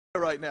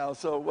right now,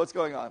 so what's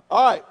going on?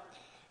 All right,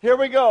 here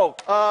we go.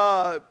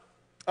 All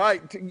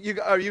right,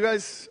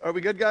 are we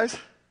good, guys?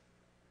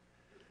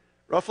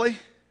 Roughly?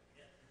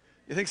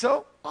 You think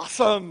so?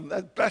 Awesome.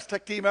 That's best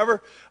tech team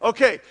ever.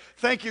 Okay,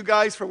 thank you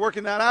guys for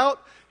working that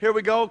out. Here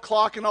we go,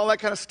 clock and all that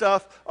kind of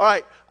stuff. All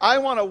right, I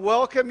want to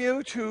welcome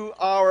you to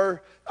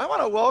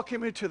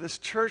this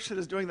church that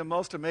is doing the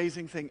most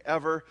amazing thing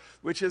ever,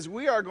 which is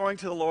we are going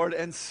to the Lord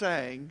and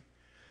saying,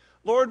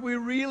 Lord, we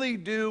really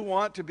do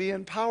want to be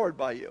empowered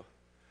by you.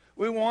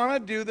 We want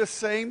to do the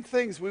same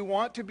things. We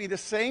want to be the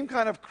same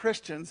kind of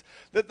Christians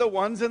that the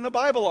ones in the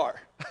Bible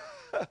are.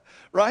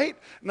 Right?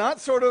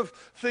 Not sort of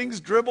things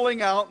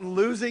dribbling out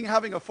and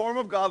having a form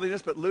of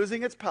godliness, but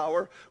losing its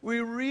power. We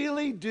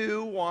really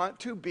do want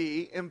to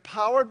be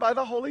empowered by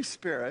the Holy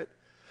Spirit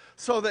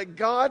so that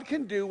God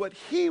can do what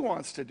He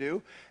wants to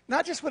do.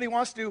 Not just what He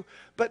wants to do,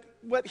 but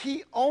what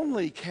He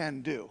only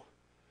can do.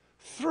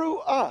 Through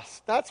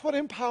us. That's what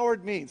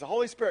empowered means. The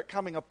Holy Spirit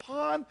coming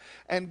upon,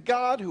 and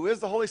God, who is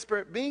the Holy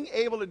Spirit, being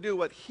able to do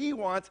what He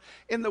wants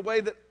in the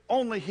way that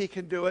only He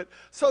can do it,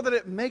 so that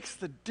it makes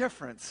the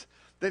difference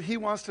that He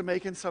wants to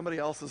make in somebody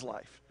else's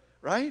life.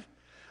 Right?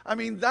 I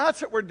mean,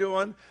 that's what we're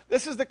doing.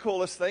 This is the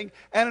coolest thing.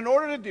 And in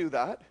order to do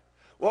that,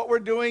 what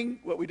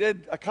we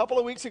did a couple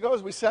of weeks ago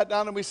is we sat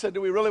down and we said, do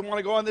we really want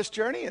to go on this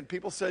journey? And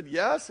people said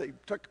yes.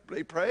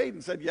 They prayed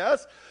and said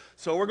yes.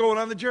 So we're going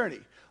on the journey.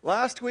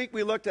 Last week,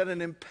 we looked at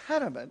an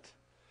impediment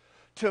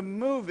to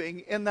moving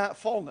in that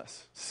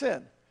fullness,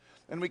 sin.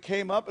 And we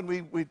came up and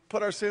we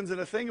put our sins in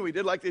a thing, and we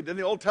did like they did in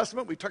the Old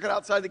Testament. We took it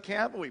outside the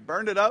camp and we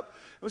burned it up.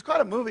 It was quite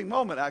a moving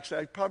moment,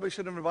 actually. I probably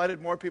should have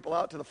invited more people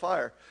out to the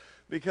fire,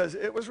 because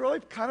it was really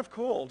kind of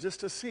cool just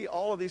to see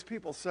all of these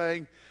people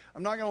saying,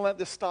 I'm not going to let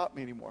this stop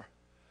me anymore.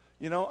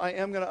 You know, I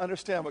am going to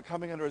understand what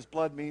coming under His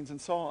blood means, and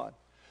so on.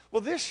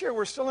 Well, this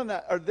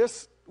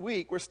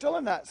week, we're still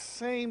in that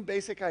same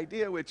basic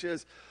idea, which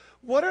is,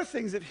 what are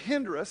things that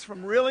hinder us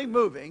from really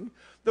moving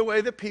the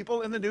way that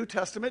people in the New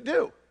Testament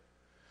do?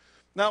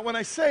 Now, when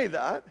I say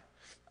that,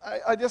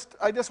 I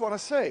just want to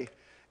say,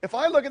 if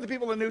I look at the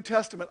people in the New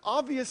Testament,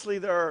 obviously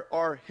there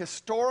are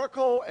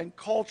historical and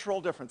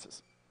cultural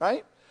differences,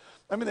 right?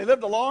 I mean, they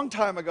lived a long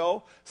time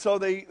ago, so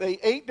they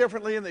ate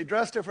differently and they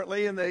dressed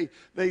differently, and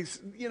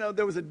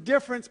there was a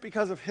difference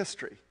because of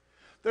history.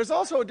 There's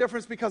also a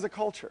difference because of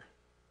culture,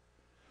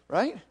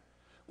 right?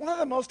 One of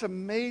the most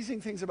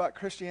amazing things about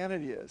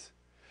Christianity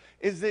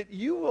is that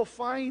you will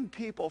find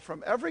people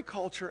from every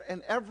culture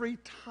and every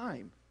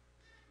time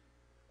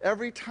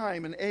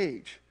and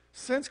age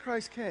since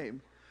Christ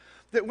came,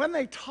 that when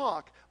they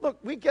talk, look,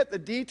 we get the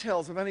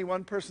details of any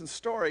one person's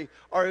story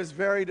are as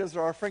varied as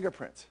there are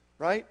fingerprints,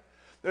 right?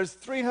 There's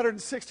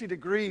 360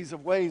 degrees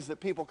of ways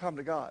that people come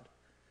to God.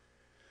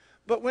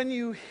 But when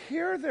you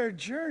hear their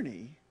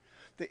journey,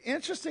 the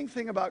interesting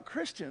thing about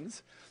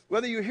Christians,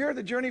 whether you hear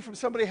the journey from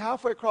somebody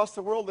halfway across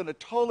the world in a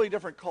totally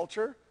different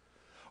culture,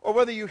 or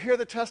whether you hear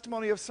the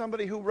testimony of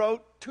somebody who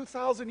wrote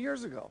 2,000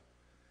 years ago,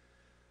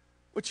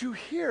 what you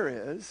hear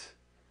is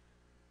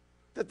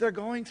that they're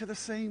going to the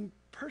same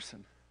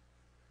person,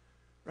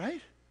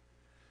 right?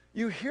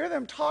 You hear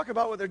them talk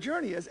about what their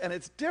journey is, and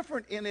it's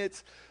different in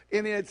its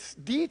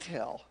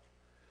detail,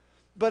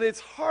 but its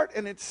heart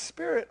and its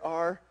spirit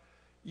are,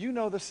 you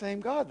know the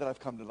same God that I've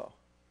come to know.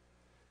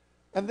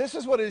 And this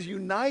is what is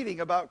uniting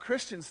about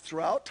Christians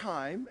throughout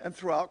time and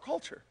throughout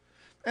culture.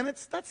 And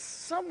that's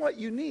somewhat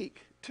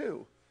unique,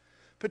 too.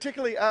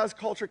 Particularly as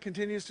culture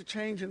continues to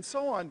change and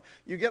so on,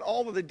 you get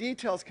all of the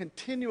details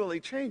continually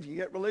changing. You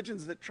get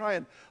religions that try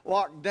and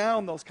lock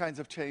down those kinds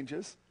of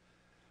changes.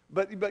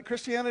 But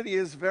Christianity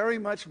is very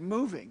much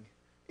moving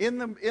in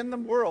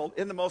the world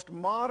in the most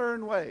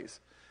modern ways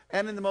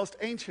and in the most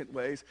ancient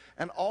ways.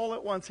 And all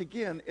at once,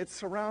 again,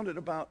 it's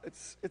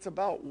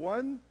about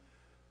one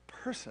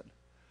person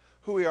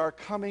who we are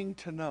coming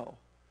to know.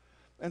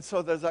 And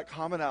so there's that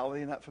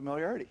commonality and that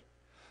familiarity.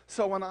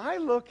 So when I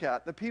look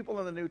at the people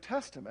in the New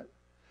Testament,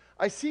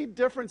 I see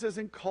differences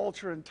in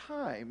culture and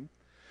time,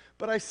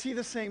 but I see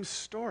the same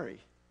story.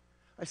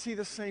 I see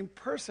the same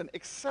person,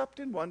 except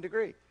in one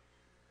degree,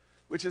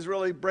 which is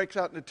really breaks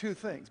out into two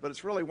things, but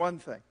it's really one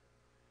thing.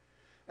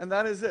 And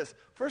that is this.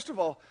 First of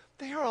all,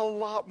 they are a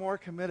lot more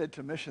committed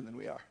to mission than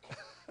we are.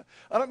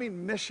 I don't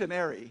mean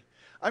missionary.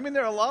 I mean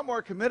they're a lot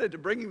more committed to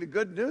bringing the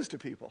good news to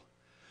people.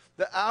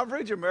 The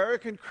average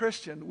American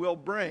Christian will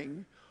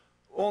bring,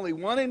 only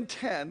 1 in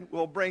 10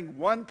 will bring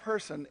one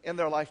person in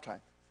their lifetime.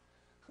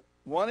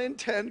 1 in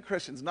 10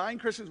 Christians, 9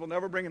 Christians will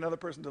never bring another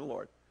person to the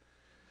Lord.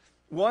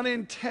 1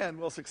 in 10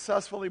 will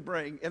successfully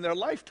bring, in their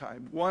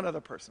lifetime, one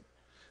other person.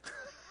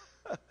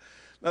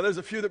 Now, there's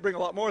a few that bring a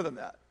lot more than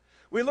that.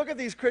 We look at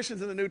these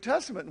Christians in the New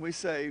Testament and we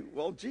say,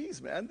 well,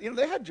 geez, man,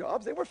 they had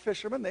jobs. They were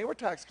fishermen. They were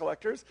tax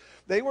collectors.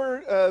 They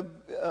were,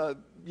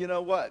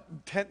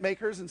 tent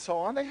makers and so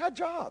on. They had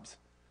jobs.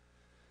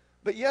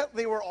 But yet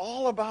they were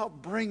all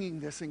about bringing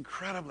this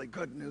incredibly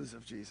good news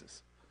of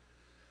Jesus.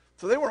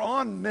 So they were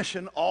on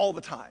mission all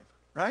the time,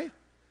 right?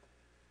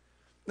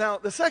 Now,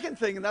 the second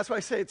thing, and that's why I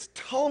say it's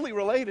totally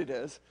related,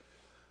 is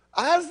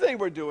as they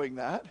were doing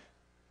that,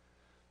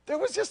 there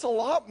was just a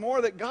lot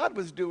more that God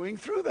was doing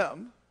through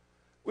them,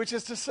 which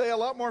is to say a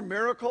lot more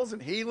miracles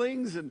and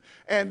healings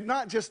and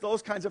not just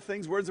those kinds of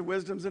things, words of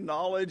wisdoms and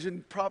knowledge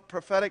and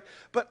prophetic,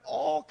 but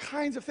all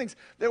kinds of things.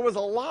 There was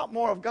a lot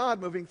more of God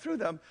moving through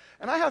them.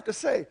 And I have to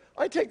say,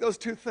 I take those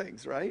two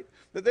things, right?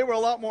 That they were a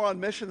lot more on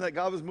mission, that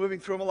God was moving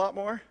through them a lot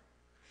more.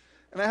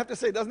 And I have to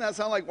say, doesn't that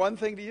sound like one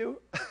thing to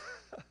you?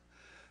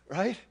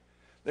 Right?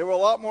 They were a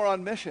lot more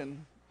on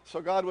mission,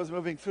 so God was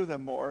moving through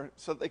them more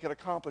so that they could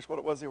accomplish what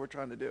it was they were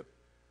trying to do.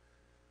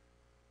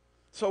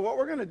 So what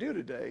we're going to do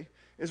today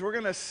is we're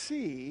going to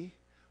see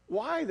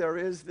why there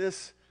is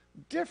this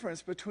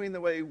difference between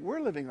the way we're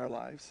living our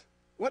lives.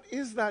 What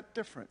is that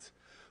difference?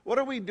 What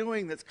are we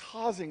doing that's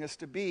causing us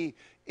to be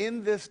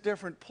in this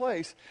different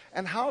place?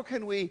 And how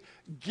can we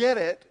get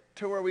it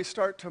to where we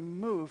start to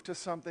move to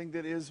something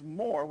that is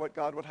more what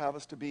God would have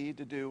us to be,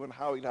 to do, and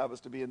how he'd have us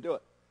to be and do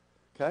it?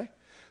 Okay?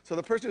 So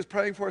the person who's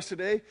praying for us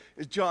today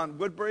is John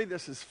Woodbury.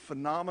 This is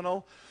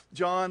phenomenal.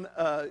 John,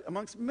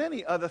 amongst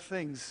many other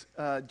things,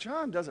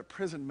 John does a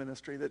prison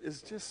ministry that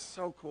is just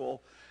so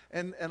cool.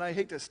 And I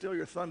hate to steal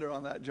your thunder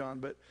on that, John,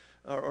 but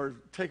or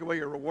take away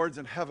your rewards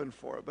in heaven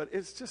for it. But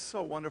it's just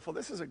so wonderful.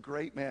 This is a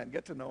great man.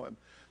 Get to know him.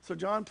 So,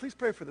 John, please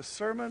pray for the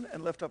sermon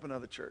and lift up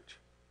another church.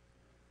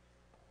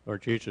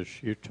 Lord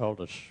Jesus, you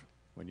told us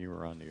when you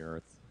were on the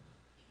earth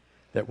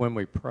that when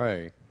we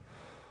pray,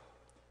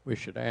 we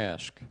should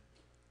ask,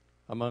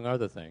 among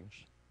other things,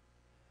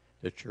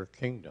 that your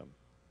kingdom,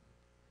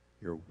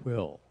 your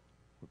will,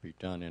 would be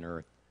done in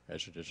earth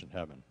as it is in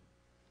heaven.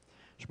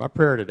 So my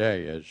prayer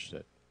today is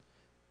that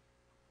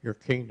your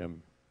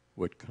kingdom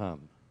would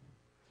come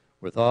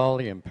with all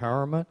the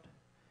empowerment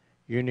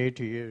you need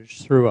to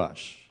use through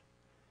us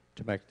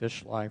to make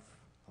this life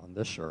on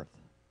this earth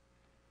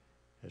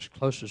as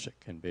close as it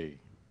can be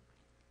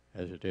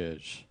as it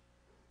is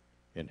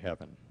in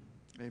heaven.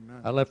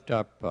 Amen. I lift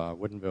up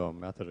Woodinville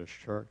Methodist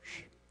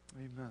Church,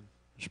 Amen.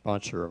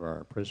 sponsor of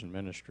our prison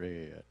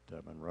ministry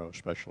at Monroe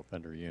Special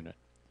Offender Unit.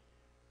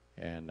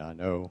 And I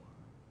know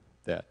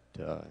that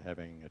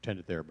having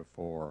attended there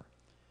before,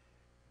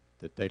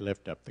 that they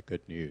lift up the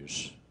good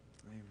news.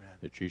 Amen.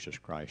 That Jesus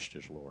Christ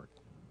is Lord.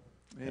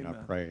 Amen. And I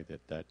pray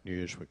that that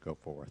news would go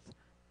forth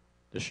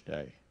this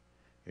day.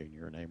 In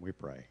your name we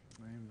pray.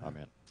 Amen.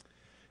 Amen.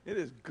 It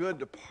is good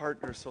to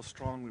partner so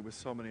strongly with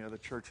so many other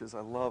churches.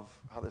 I love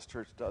how this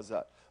church does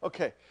that.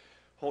 Okay,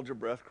 hold your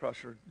breath,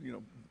 Crusher.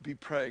 Be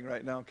praying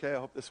right now, okay? I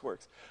hope this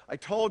works. I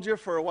told you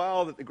for a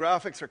while that the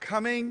graphics are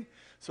coming.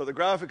 So the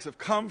graphics have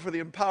come for the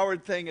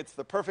empowered thing. It's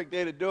the perfect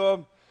day to do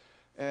them.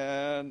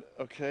 And,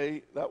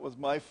 okay, that was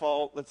my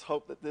fault. Let's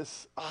hope that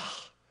this,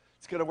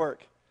 it's going to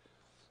work.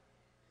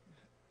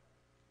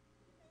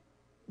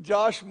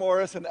 Josh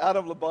Morris and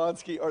Adam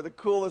Lebonsky are the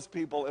coolest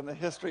people in the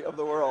history of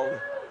the world.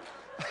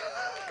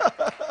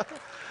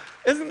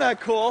 Isn't that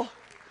cool?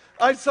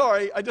 I'm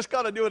sorry, I just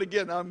got to do it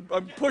again. I'm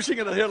pushing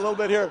it here a little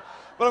bit here,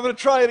 but I'm going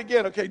to try it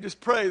again. Okay, just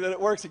pray that it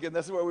works again.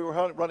 This is where we were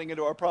running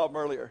into our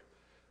problem earlier.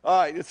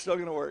 All right, it's still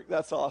going to work.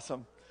 That's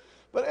awesome.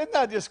 But isn't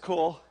that just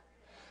cool?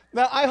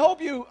 Now, I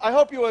hope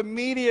you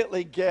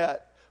immediately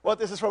get what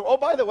this is from. Oh,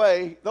 by the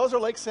way, those are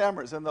Lake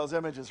Sammers in those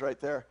images right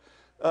there.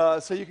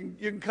 So you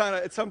can kind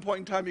of, at some point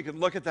in time, you can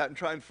look at that and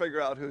try and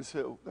figure out who's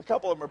who. A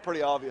couple of them are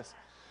pretty obvious.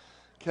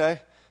 Okay?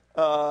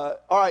 All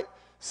right.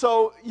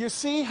 So you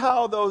see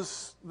how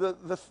those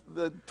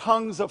the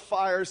tongues of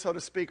fire, so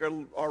to speak,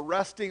 are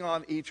resting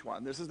on each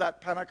one. This is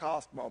that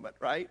Pentecost moment,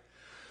 right?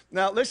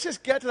 Now, let's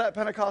just get to that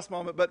Pentecost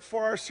moment. But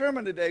for our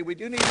sermon today, we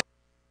do need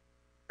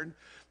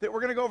that we're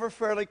going to go over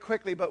fairly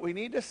quickly, but we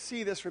need to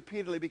see this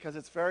repeatedly because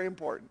it's very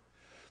important.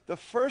 The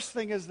first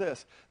thing is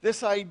this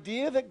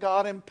idea that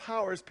God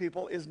empowers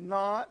people is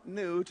not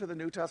new to the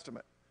New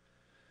Testament.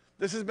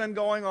 This has been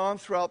going on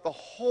throughout the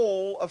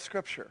whole of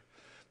Scripture.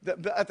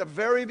 At the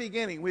very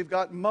beginning, we've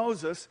got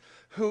Moses,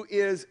 who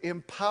is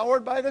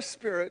empowered by the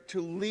Spirit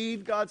to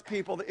lead God's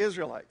people, the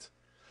Israelites.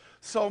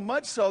 So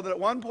much so that at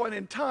one point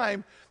in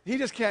time, he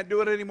just can't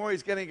do it anymore.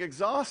 He's getting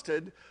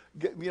exhausted.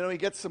 He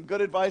gets some good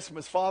advice from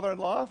his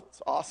father-in-law.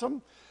 It's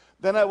awesome.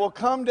 Then I will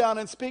come down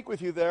and speak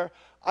with you there.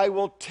 I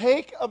will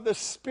take of the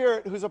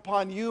Spirit who's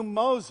upon you,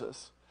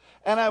 Moses,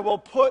 and I will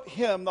put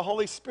him, the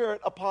Holy Spirit,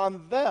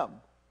 upon them.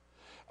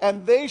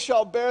 And they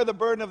shall bear the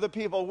burden of the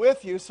people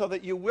with you so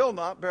that you will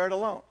not bear it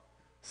alone.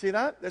 See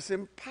that? This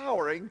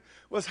empowering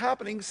was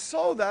happening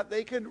so that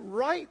they could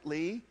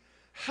rightly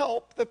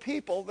help the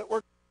people that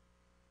were.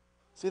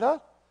 See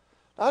that?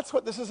 That's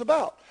what this is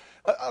about.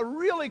 A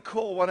really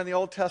cool one in the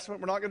Old Testament,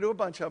 we're not going to do a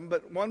bunch of them,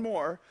 but one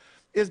more,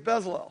 is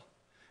Bezalel.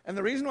 And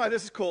the reason why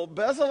this is cool,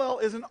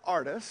 Bezalel is an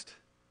artist,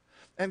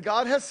 and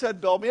God has said,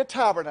 build me a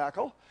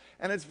tabernacle.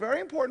 And it's very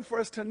important for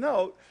us to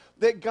note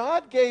that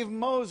God gave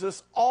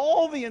Moses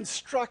all the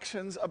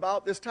instructions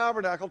about this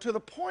tabernacle to the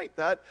point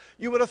that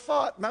you would have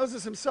thought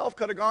Moses himself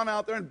could have gone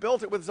out there and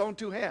built it with his own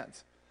two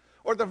hands.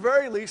 Or at the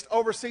very least,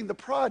 overseeing the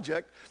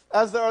project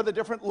as there are the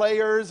different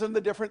layers and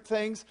the different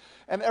things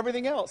and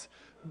everything else.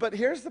 But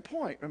here's the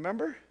point,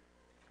 remember?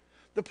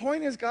 The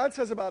point is, God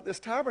says about this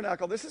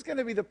tabernacle, this is going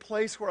to be the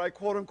place where I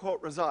quote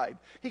unquote reside.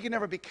 He can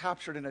never be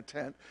captured in a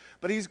tent,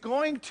 but he's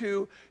going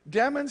to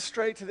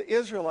demonstrate to the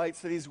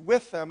Israelites that he's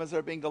with them as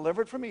they're being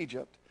delivered from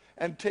Egypt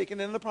and taken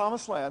into the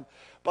promised land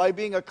by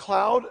being a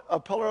cloud, a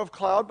pillar of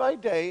cloud by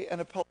day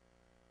and a pillar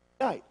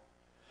by night.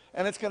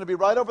 And it's going to be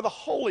right over the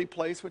holy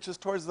place, which is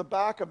towards the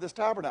back of this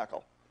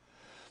tabernacle.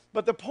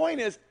 But the point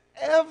is,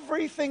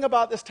 everything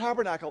about this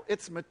tabernacle,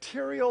 its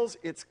materials,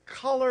 its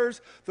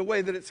colors, the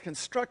way that it's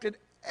constructed,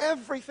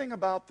 everything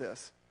about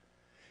this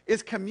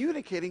is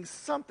communicating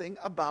something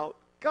about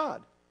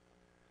God.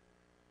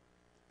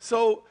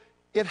 So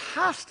it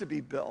has to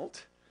be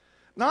built,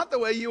 not the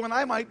way you and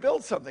I might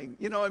build something.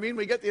 You know, I mean,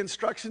 we get the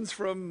instructions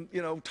from,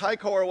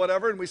 Tyco or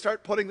whatever, and we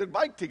start putting the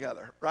bike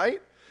together,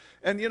 right?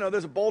 And,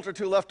 there's a bolt or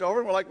two left over,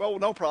 and we're like, well,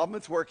 no problem,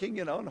 it's working,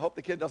 and hope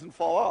the kid doesn't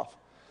fall off,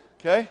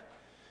 okay?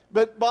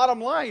 But bottom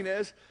line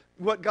is,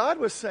 what God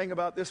was saying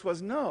about this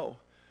was, no,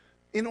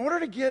 in order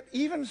to get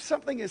even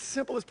something as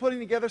simple as putting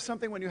together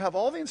something when you have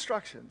all the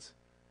instructions,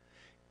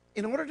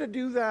 in order to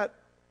do that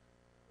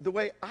the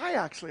way I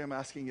actually am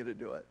asking you to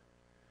do it,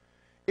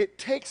 it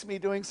takes me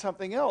doing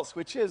something else,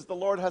 which is the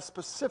Lord has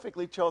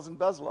specifically chosen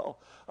Bezalel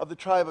of the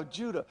tribe of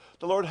Judah.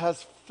 The Lord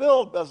has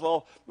filled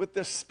Bezalel with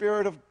the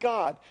Spirit of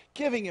God,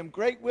 giving him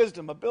great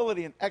wisdom,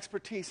 ability, and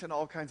expertise in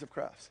all kinds of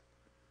crafts.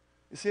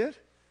 You see it?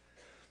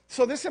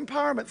 So this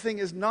empowerment thing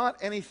is not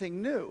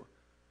anything new.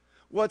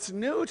 What's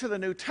new to the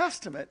New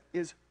Testament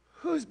is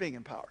who's being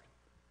empowered.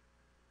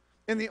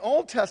 In the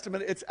Old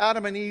Testament, it's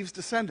Adam and Eve's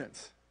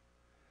descendants.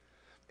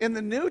 In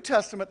the New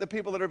Testament, the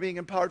people that are being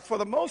empowered, for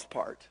the most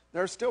part,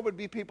 there still would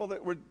be people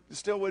that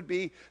would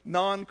be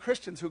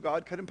non-Christians who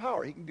God could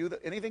empower. He can do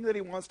anything that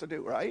he wants to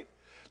do, right?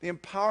 The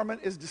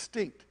empowerment is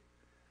distinct.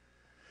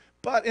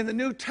 But in the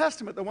New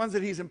Testament, the ones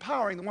that he's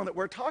empowering, the one that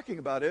we're talking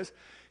about is,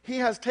 he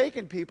has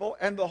taken people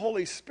and the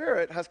Holy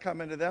Spirit has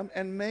come into them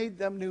and made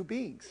them new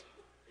beings,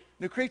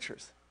 new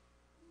creatures.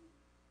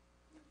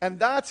 And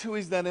that's who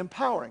he's then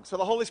empowering. So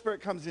the Holy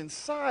Spirit comes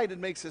inside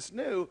and makes us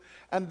new,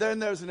 and then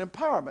there's an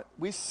empowerment.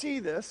 We see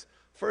this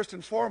first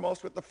and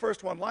foremost with the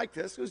first one like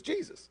this, who's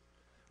Jesus,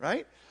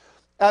 right?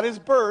 At his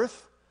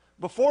birth,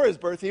 before his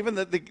birth, even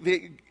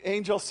the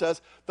angel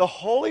says, the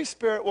Holy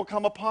Spirit will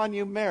come upon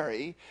you,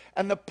 Mary,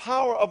 and the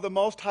power of the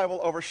Most High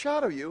will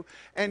overshadow you.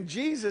 And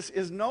Jesus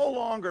is no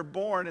longer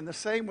born in the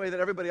same way that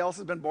everybody else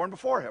has been born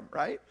before him,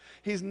 right?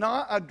 He's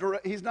not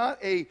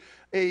a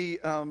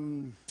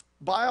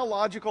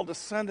biological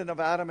descendant of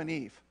Adam and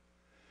Eve.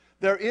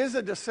 There is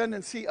a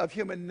descendancy of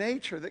human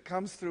nature that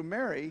comes through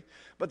Mary,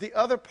 but the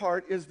other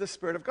part is the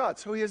Spirit of God.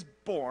 So he is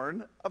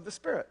born of the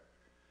Spirit.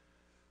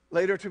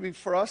 Later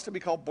for us to be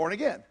called born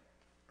again,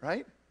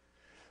 right?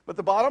 But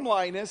the bottom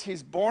line is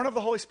he's born of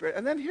the Holy Spirit.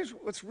 And then here's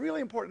what's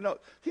really important to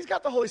note. He's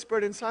got the Holy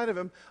Spirit inside of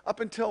him up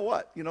until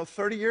what?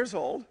 30 years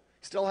old.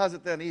 He still has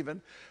it then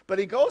even. But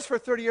he goes for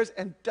 30 years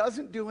and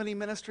doesn't do any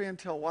ministry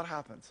until what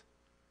happens?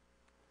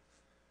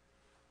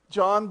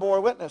 John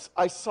bore witness.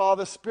 I saw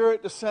the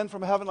Spirit descend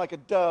from heaven like a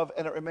dove,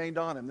 and it remained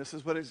on him. This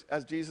is what is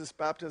as Jesus'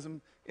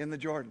 baptism in the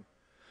Jordan.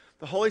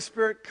 The Holy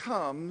Spirit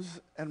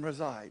comes and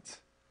resides.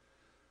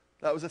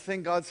 That was a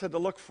thing God said to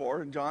look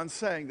for, and John's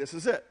saying, this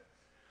is it.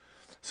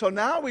 So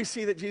now we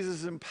see that Jesus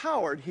is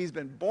empowered. He's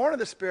been born of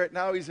the Spirit.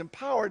 Now he's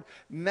empowered.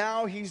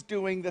 Now he's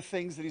doing the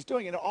things that he's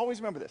doing. And always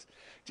remember this.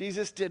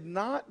 Jesus did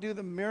not do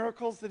the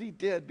miracles that he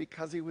did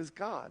because he was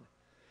God.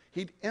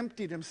 He'd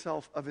emptied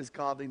himself of his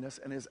godliness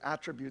and his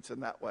attributes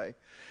in that way.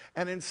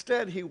 And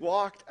instead, he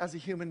walked as a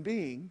human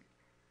being,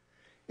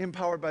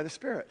 empowered by the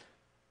Spirit,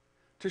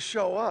 to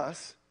show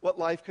us what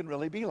life can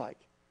really be like.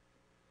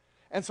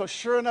 And so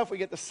sure enough, we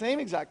get the same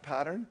exact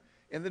pattern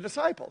in the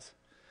disciples.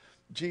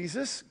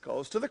 Jesus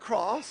goes to the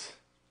cross.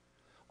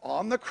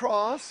 On the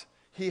cross,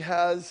 he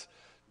has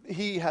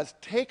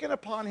taken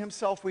upon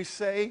himself, we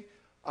say,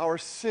 our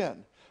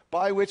sin,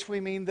 by which we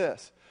mean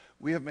this.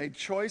 We have made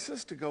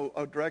choices to go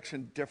a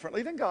direction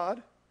differently than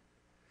God.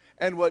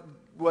 And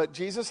what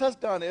Jesus has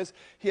done is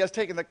he has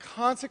taken the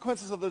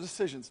consequences of the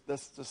decisions, the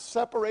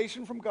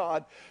separation from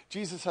God,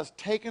 Jesus has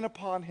taken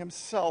upon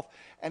himself,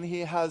 and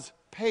he has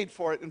paid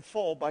for it in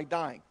full by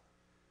dying.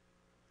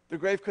 The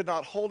grave could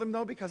not hold him,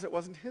 though, because it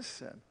wasn't his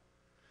sin.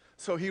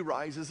 So he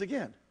rises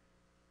again.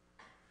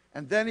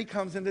 And then he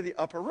comes into the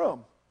upper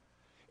room.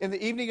 In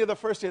the evening of the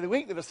first day of the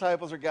week, the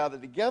disciples are gathered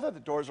together. The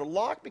doors are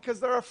locked because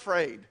they're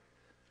afraid.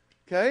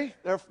 Okay?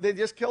 They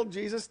just killed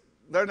Jesus.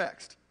 They're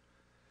next.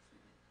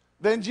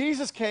 Then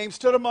Jesus came,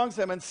 stood amongst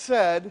them, and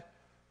said,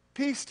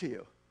 peace to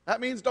you.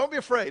 That means don't be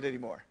afraid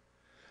anymore.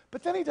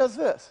 But then he does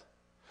this.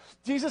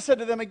 Jesus said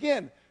to them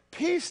again,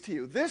 peace to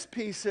you. This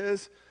peace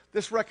is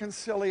this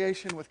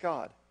reconciliation with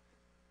God.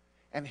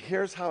 And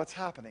here's how it's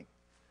happening.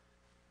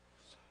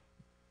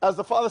 As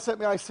the Father sent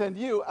me, I send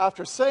you.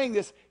 After saying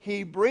this,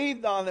 he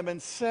breathed on them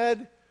and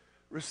said,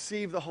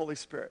 receive the Holy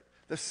Spirit.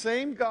 The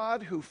same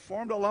God who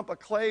formed a lump of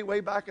clay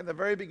way back in the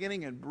very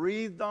beginning and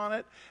breathed on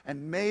it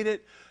and made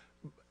it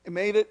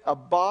a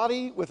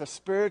body with a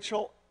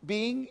spiritual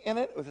being in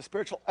it, with a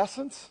spiritual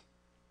essence.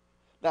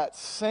 That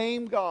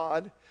same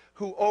God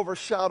who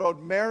overshadowed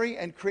Mary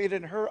and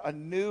created in her a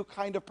new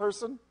kind of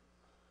person,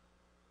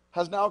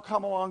 has now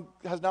come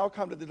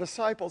to the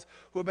disciples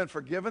who have been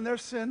forgiven their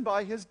sin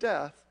by his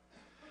death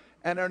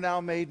and are now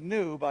made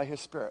new by his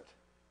Spirit.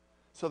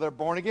 So they're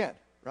born again,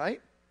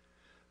 right?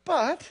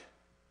 But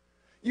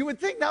you would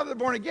think now that they're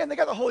born again, they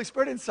got the Holy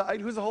Spirit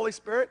inside. Who's the Holy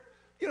Spirit?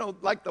 You know,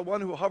 like the one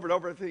who hovered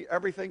over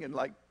everything and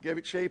like gave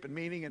it shape and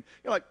meaning, and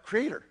like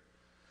creator.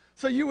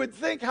 So you would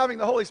think having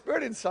the Holy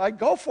Spirit inside,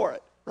 go for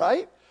it,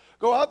 right?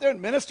 Go out there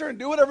and minister and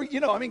do whatever,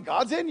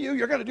 God's in you,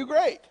 you're going to do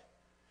great.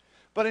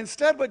 But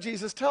instead what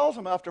Jesus tells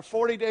them after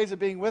 40 days of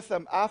being with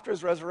them after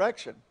his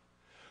resurrection,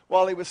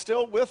 while he was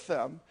still with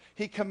them,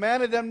 he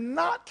commanded them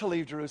not to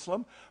leave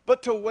Jerusalem,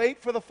 but to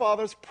wait for the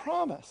Father's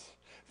promise.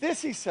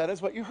 This, he said,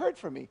 is what you heard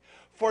from me.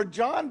 For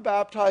John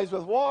baptized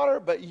with water,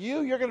 but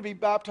you're going to be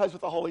baptized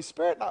with the Holy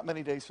Spirit not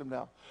many days from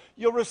now.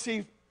 You'll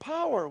receive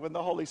power when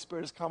the Holy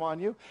Spirit has come on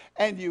you,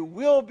 and you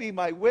will be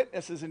my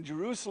witnesses in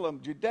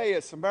Jerusalem,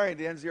 Judea, Samaria, and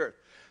the ends of the earth.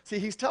 See,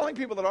 he's telling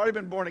people that have already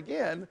been born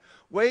again,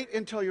 wait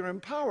until you're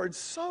empowered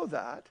so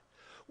that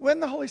when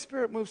the Holy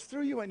Spirit moves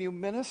through you and you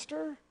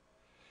minister,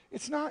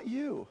 it's not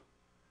you.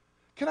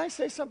 Can I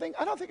say something?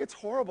 I don't think it's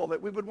horrible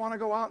that we would want to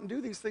go out and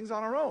do these things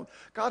on our own.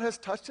 God has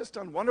touched us,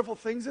 done wonderful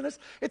things in us.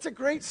 It's a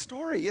great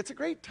story. It's a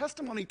great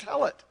testimony.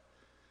 Tell it.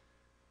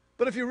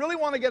 But if you really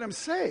want to get him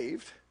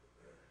saved,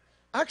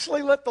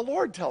 actually let the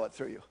Lord tell it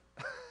through you.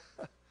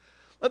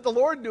 Let the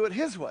Lord do it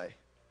his way,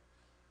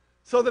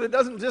 so that it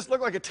doesn't just look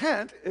like a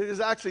tent. It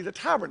is actually the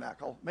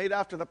tabernacle made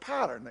after the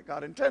pattern that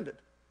God intended.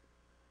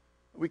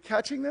 Are we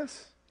catching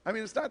this? I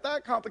mean, it's not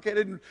that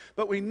complicated,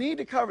 but we need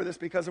to cover this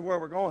because of where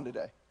we're going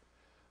today.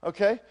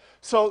 Okay?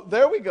 So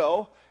there we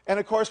go. And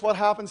of course, what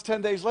happens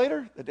 10 days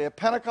later? The day of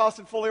Pentecost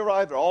had fully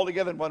arrived. They're all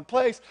together in one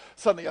place.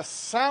 Suddenly a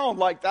sound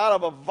like that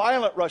of a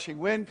violent rushing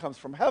wind comes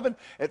from heaven.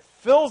 It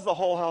fills the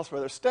whole house where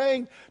they're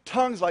staying.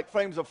 Tongues like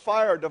flames of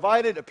fire are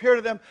divided, appear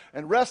to them,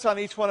 and rest on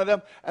each one of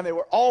them. And they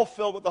were all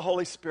filled with the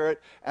Holy Spirit.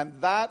 And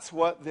that's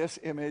what this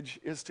image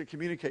is to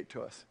communicate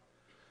to us.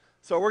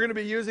 So we're going to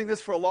be using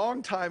this for a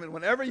long time. And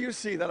whenever you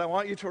see that, I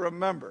want you to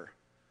remember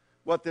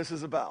what this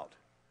is about.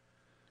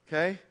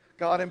 Okay?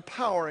 God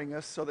empowering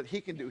us so that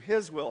he can do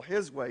his will,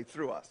 his way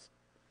through us.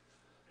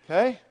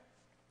 Okay?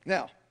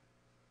 Now,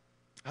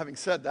 having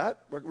said that,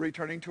 we're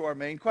returning to our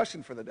main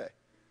question for the day.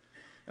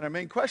 And our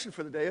main question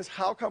for the day is,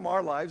 how come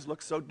our lives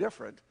look so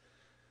different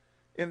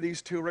in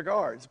these two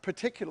regards,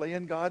 particularly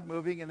in God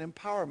moving in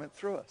empowerment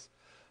through us?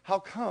 How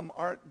come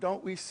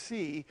don't we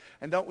see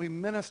and don't we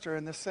minister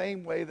in the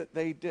same way that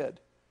they did?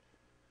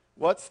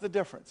 What's the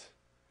difference?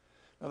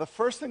 Now, the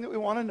first thing that we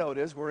want to note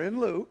is we're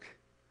in Luke,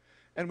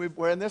 and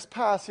we're in this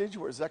passage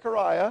where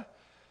Zechariah,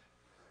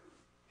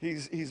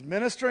 he's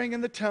ministering in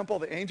the temple.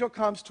 The angel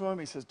comes to him.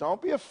 He says,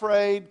 don't be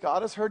afraid.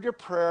 God has heard your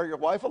prayer. Your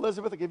wife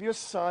Elizabeth will give you a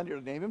son. You're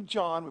to name him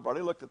John. We've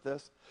already looked at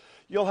this.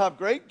 You'll have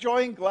great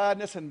joy and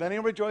gladness, and many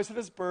will rejoice at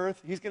his birth.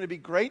 He's going to be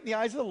great in the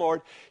eyes of the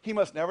Lord. He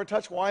must never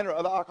touch wine or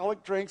other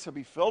alcoholic drinks. He'll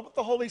be filled with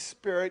the Holy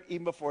Spirit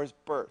even before his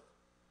birth.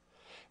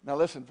 Now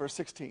listen, verse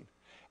 16.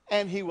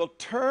 And he will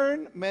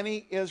turn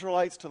many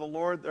Israelites to the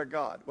Lord their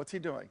God. What's he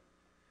doing?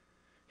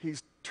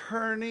 He's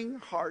turning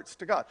hearts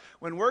to God.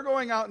 When we're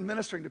going out and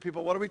ministering to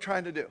people, what are we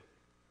trying to do?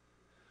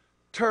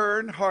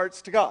 Turn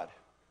hearts to God.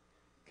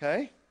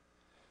 Okay?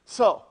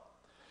 So,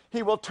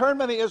 he will turn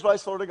many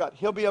Israelites to the Lord of God.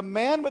 He'll be a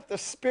man with the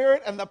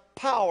spirit and the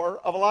power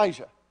of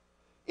Elijah.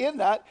 In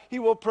that, he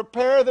will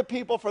prepare the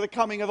people for the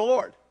coming of the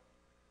Lord.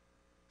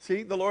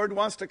 See, the Lord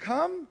wants to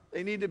come.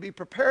 They need to be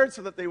prepared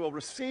so that they will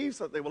receive,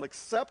 so that they will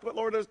accept what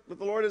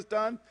the Lord has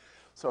done.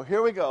 So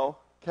here we go.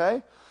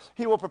 Okay?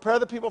 He will prepare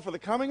the people for the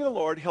coming of the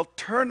Lord. He'll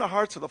turn the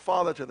hearts of the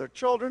father to their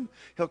children.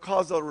 He'll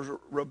cause the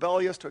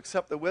rebellious to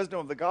accept the wisdom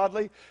of the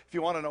godly. If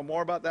you want to know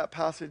more about that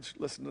passage,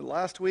 listen to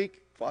last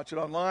week. Watch it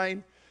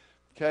online.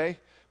 Okay?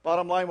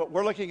 Bottom line, what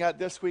we're looking at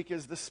this week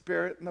is the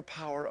spirit and the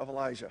power of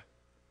Elijah.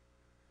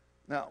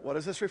 Now, what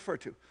does this refer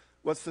to?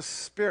 What's the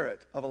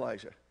spirit of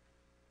Elijah?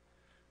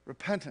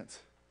 Repentance.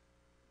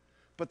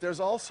 But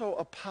there's also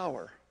a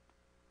power.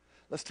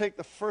 Let's take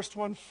the first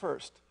one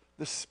first.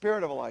 The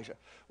spirit of Elijah.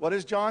 What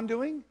is John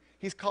doing?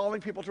 He's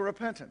calling people to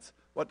repentance.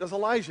 What does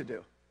Elijah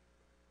do?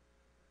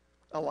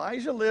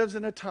 Elijah lives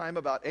in a time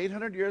about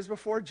 800 years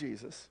before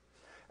Jesus.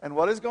 And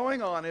what is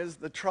going on is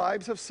the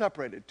tribes have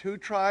separated. 2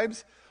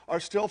 tribes are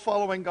still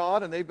following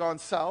God, and they've gone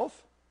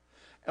south,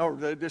 or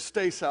they just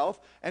stay south.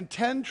 And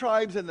 10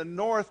 tribes in the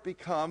north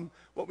become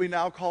what we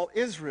now call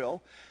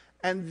Israel.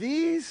 And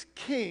these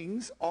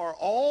kings are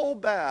all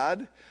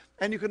bad,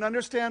 and you can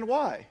understand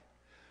why.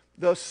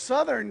 The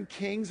southern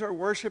kings are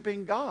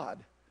worshiping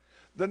God.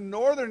 The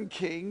northern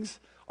kings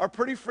are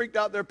pretty freaked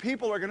out. Their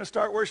people are going to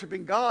start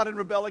worshiping God and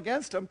rebel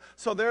against him.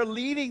 So they're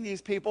leading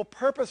these people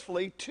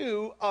purposefully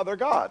to other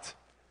gods.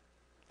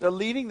 They're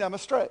leading them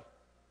astray.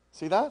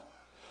 See that?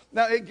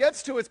 Now it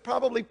gets to its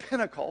probably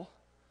pinnacle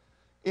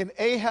in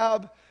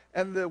Ahab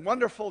and the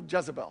wonderful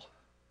Jezebel.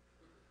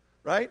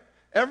 Right?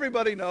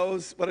 Everybody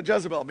knows what a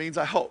Jezebel means,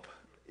 I hope.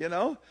 You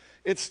know?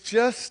 It's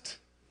just,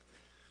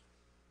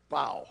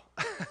 wow.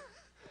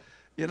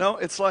 You know,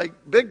 it's like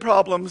big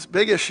problems,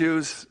 big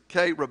issues,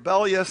 okay,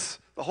 rebellious,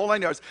 the whole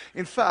 9 yards.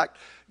 In fact,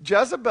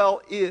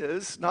 Jezebel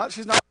is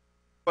she's not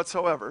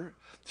whatsoever.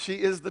 She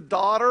is the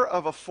daughter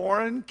of a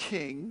foreign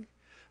king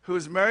who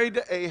is married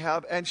to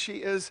Ahab, and she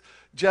is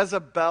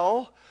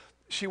Jezebel.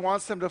 She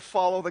wants them to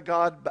follow the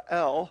god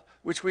Baal,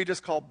 which we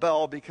just call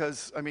Bel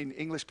because, I mean,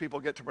 English people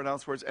get to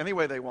pronounce words any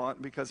way they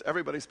want because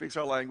everybody speaks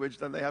our language,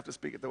 then they have to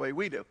speak it the way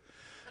we do,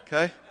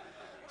 okay?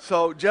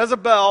 So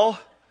Jezebel,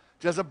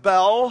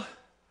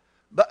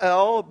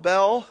 Baal,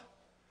 Bel,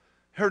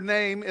 her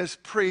name is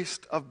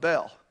priest of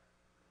Baal.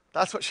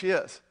 That's what she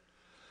is.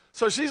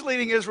 So she's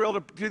leading Israel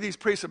to do these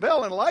priests of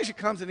Baal, and Elijah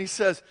comes and he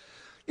says,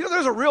 you know,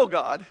 there's a real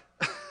God,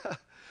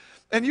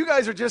 and you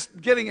guys are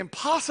just getting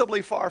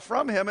impossibly far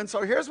from him, and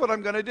so here's what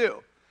I'm going to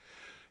do.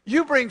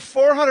 You bring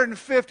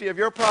 450 of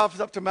your prophets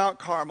up to Mount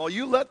Carmel.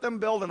 You let them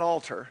build an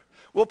altar.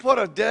 We'll put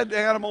a dead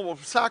animal, we'll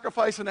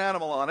sacrifice an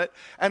animal on it,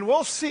 and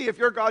we'll see if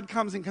your God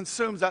comes and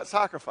consumes that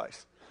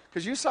sacrifice.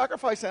 Because you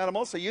sacrifice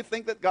animals, so you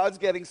think that God's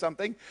getting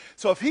something.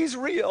 So if he's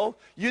real,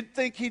 you'd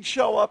think he'd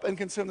show up and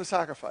consume the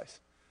sacrifice.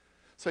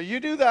 So you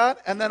do that,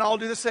 and then I'll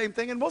do the same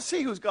thing, and we'll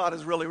see whose God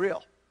is really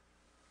real.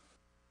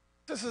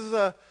 This is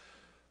a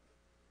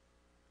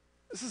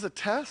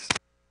test.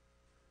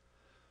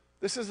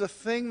 This is a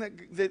thing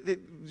that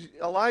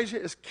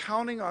Elijah is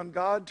counting on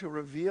God to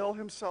reveal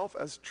himself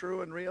as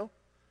true and real.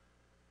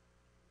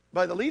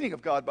 By the leading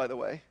of God, by the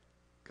way.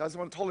 God's the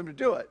one who told him to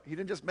do it. He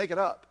didn't just make it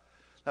up.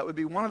 That would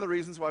be one of the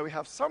reasons why we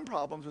have some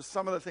problems with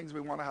some of the things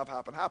we want to have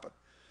happen.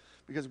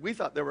 Because we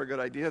thought they were a good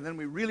idea, and then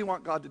we really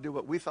want God to do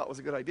what we thought was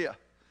a good idea.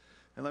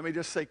 And let me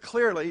just say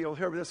clearly, you'll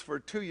hear this for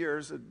 2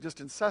 years, just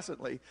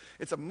incessantly,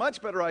 it's a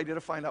much better idea to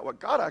find out what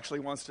God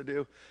actually wants to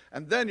do,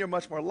 and then you're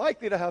much more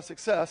likely to have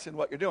success in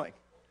what you're doing.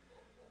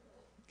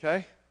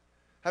 Okay?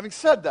 Having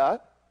said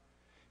that,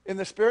 in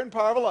the spirit and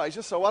power of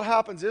Elijah, so what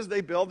happens is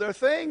they build their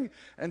thing,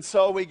 and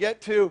so we get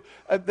to,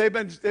 they've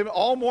been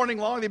all morning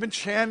long, they've been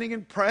chanting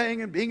and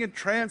praying and being in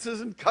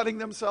trances and cutting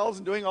themselves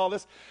and doing all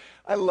this.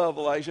 I love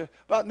Elijah.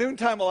 About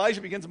noontime,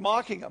 Elijah begins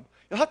mocking him.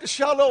 You'll have to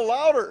shout a little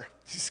louder,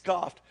 he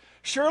scoffed.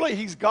 Surely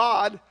he's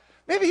God.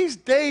 Maybe he's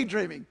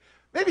daydreaming.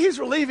 Maybe he's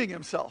relieving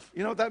himself.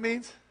 You know what that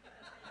means?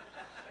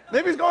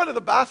 Maybe he's going to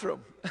the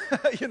bathroom.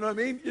 You know what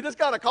I mean? You just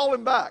got to call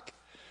him back.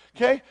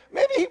 Okay?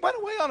 Maybe he went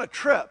away on a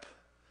trip.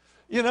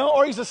 You know,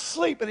 or he's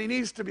asleep and he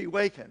needs to be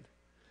wakened.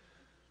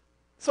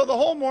 So the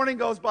whole morning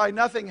goes by,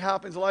 nothing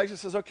happens. Elijah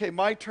says, okay,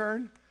 my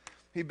turn.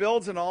 He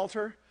builds an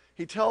altar.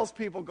 He tells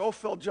people, go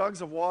fill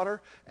jugs of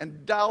water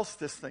and douse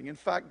this thing. In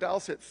fact,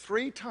 douse it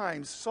 3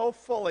 times so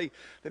fully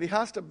that he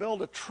has to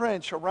build a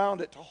trench around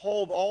it to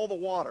hold all the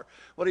water.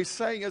 What he's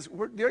saying is,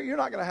 you're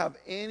not going to have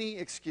any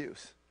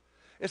excuse.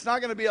 It's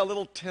not going to be a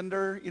little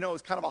tinder, you know,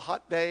 it's kind of a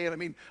hot day. And I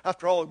mean,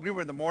 after all, we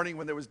were in the morning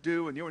when there was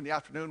dew, and you were in the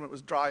afternoon when it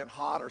was dry and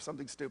hot or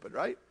something stupid,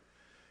 right?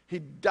 He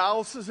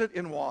douses it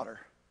in water.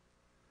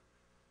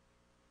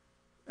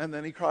 And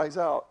then he cries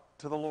out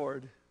to the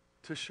Lord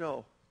to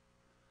show.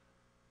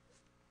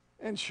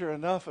 And sure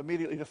enough,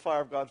 immediately the fire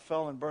of God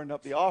fell and burned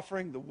up the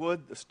offering, the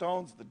wood, the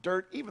stones, the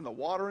dirt, even the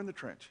water in the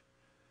trench.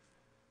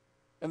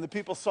 And the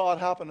people saw it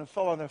happen and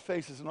fell on their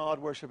faces in awed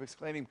worship,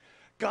 exclaiming,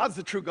 God's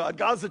the true God,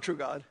 God's the true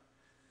God.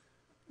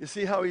 You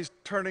see how he's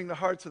turning the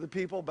hearts of the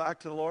people back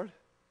to the Lord?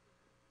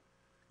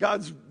 Now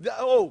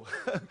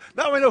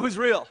we know who's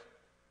real,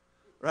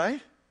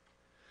 right?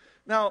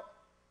 Now,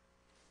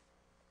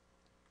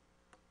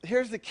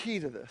 here's the key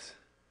to this.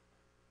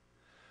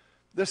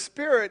 The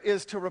Spirit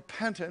is to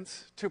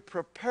repentance to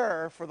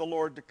prepare for the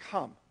Lord to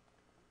come,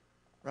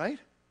 right?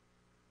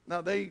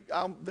 Now, they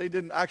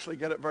didn't actually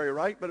get it very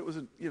right, but it was,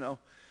 you know,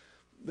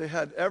 they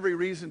had every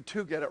reason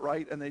to get it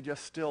right, and they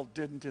just still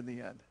didn't in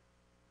the end.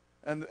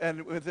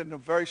 And within a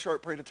very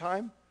short period of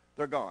time,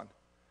 they're gone.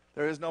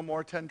 There is no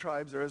more 10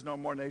 tribes. There is no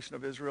more nation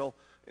of Israel.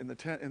 In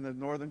the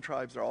northern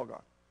tribes, they're all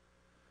gone.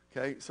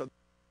 Okay, so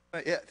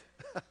it.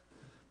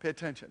 Pay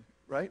attention,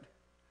 right?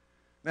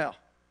 Now,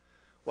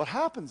 what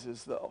happens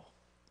is, though,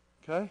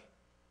 okay,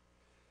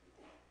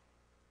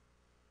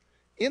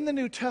 in the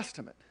New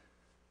Testament,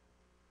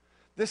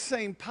 this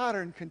same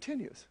pattern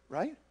continues,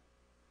 right?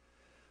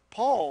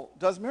 Paul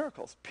does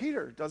miracles.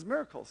 Peter does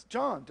miracles.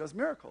 John does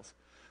miracles.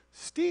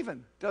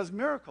 Stephen does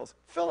miracles.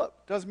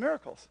 Philip does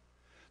miracles.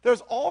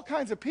 There's all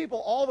kinds of people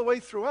all the way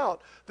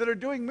throughout that are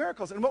doing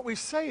miracles. And what we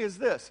say is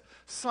this: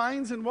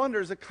 signs and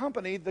wonders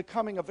accompany the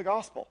coming of the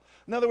gospel.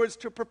 In other words,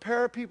 to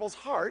prepare people's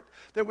heart,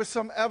 there was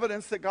some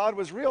evidence that God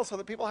was real, so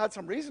that people had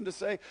some reason to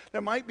say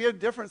there might be a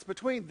difference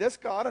between this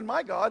God and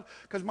my God,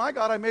 because my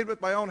God I made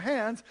with my own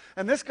hands,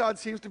 and this God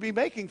seems to be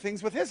making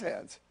things with his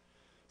hands.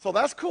 So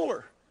that's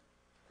cooler,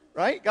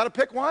 right? Got to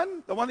pick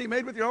one, the one that you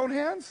made with your own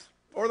hands,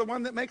 or the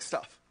one that makes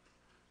stuff.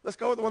 Let's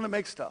go with the one that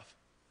makes stuff,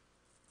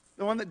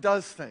 the one that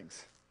does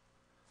things.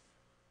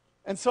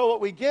 And so what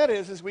we get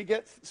is we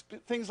get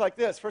things like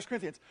this. 1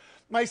 Corinthians,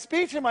 my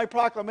speech and my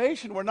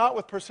proclamation were not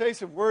with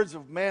persuasive words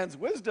of man's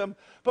wisdom,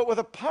 but with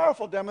a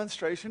powerful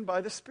demonstration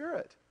by the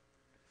Spirit.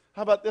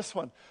 How about this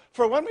one?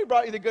 For when we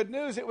brought you the good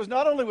news, it was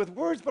not only with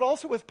words, but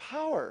also with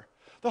power.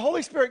 The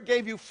Holy Spirit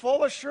gave you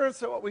full assurance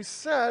that what we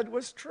said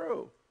was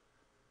true.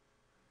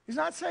 He's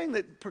not saying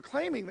that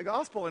proclaiming the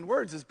gospel in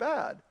words is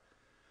bad.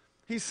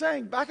 He's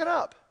saying, back it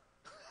up.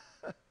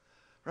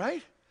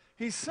 Right?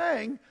 He's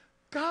saying,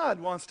 God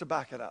wants to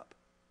back it up.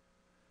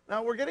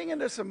 Now, we're getting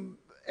into some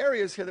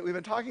areas here that we've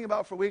been talking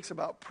about for weeks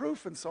about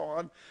proof and so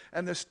on,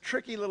 and this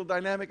tricky little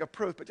dynamic of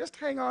proof, but just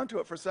hang on to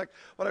it for a sec.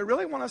 What I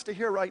really want us to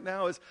hear right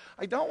now is,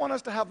 I don't want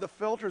us to have the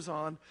filters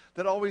on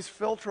that always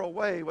filter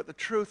away what the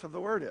truth of the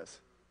word is.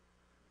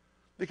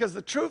 Because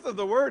the truth of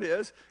the word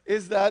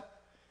is that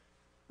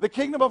the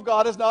kingdom of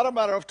God is not a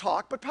matter of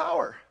talk, but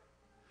power.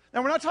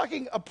 Now, we're not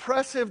talking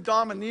oppressive,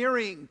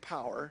 domineering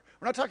power.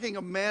 We're not talking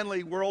a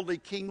manly, worldly,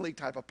 kingly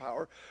type of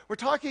power. We're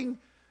talking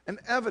an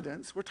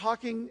evidence. We're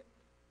talking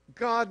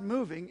God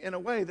moving in a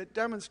way that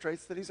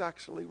demonstrates that he's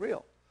actually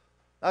real.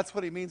 That's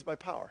what he means by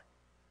power.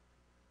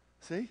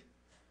 See?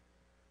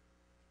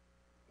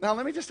 Now,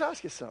 let me just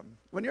ask you something.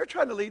 When you're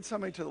trying to lead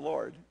somebody to the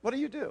Lord, what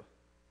do?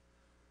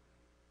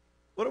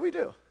 What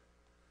do?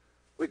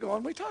 We go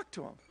and we talk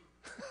to him.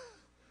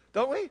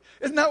 Don't we?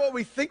 Isn't that what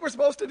we think we're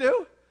supposed to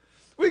do?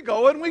 We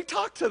go and we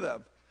talk to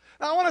them.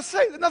 Now, I want to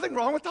say there's nothing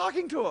wrong with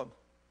talking to them,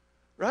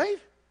 right?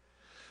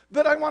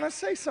 But I want to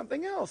say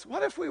something else.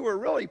 What if we were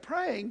really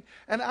praying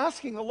and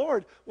asking the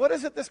Lord, what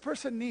is it this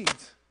person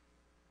needs?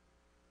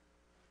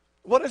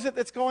 What is it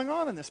that's going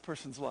on in this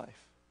person's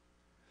life?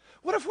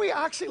 What if we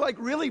actually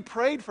really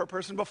prayed for a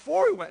person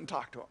before we went and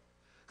talked to them?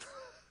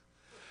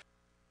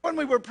 When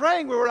we were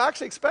praying, we were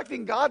actually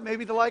expecting God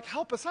maybe to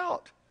help us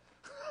out.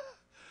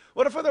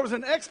 What if there was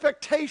an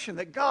expectation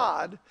that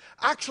God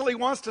actually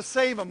wants to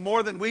save them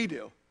more than we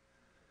do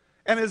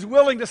and is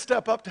willing to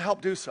step up to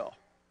help do so?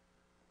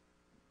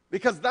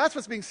 Because that's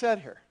what's being said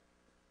here.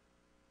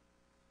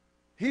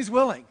 He's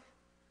willing.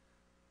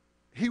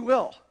 He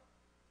will.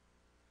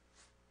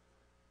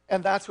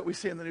 And that's what we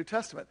see in the New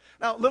Testament.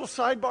 Now, a little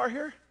sidebar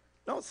here.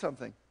 Note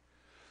something.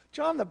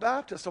 John the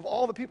Baptist, of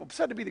all the people,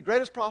 said to be the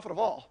greatest prophet of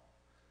all,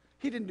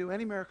 he didn't do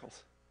any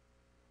miracles.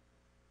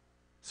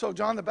 So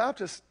John the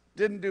Baptist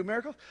didn't do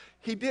miracles?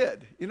 He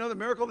did. You know the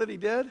miracle that he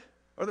did?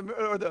 Or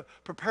the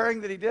preparing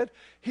that he did?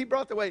 He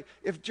brought the way.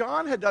 If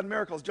John had done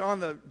miracles, John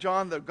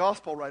the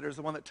gospel writer is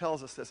the one that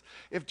tells us this.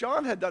 If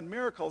John had done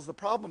miracles, the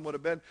problem would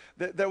have been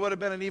that there would have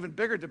been an even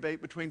bigger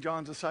debate between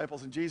John's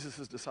disciples and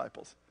Jesus'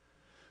 disciples.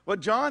 What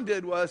John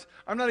did was,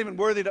 I'm not even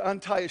worthy to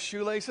untie his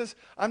shoelaces.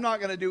 I'm not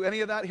going to do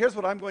any of that. Here's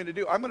what I'm going to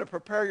do. I'm going to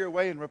prepare your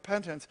way in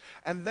repentance,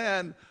 and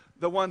then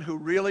the one who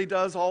really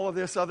does all of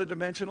this other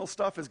dimensional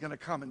stuff is going to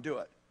come and do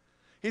it.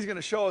 He's going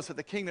to show us that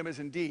the kingdom is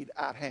indeed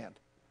at hand,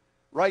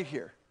 right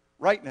here,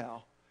 right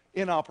now,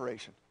 in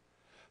operation.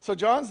 So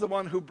John's the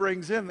one who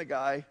brings in the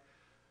guy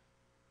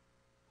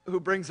who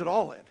brings it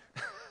all in,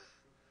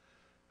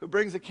 who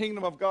brings the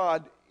kingdom of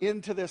God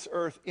into this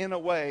earth in a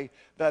way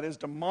that is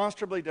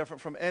demonstrably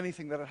different from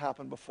anything that had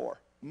happened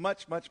before.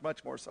 Much, much,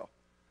 much more so.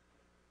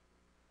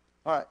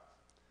 All right.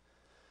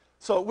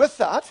 So with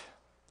that,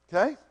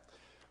 okay,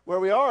 where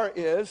we are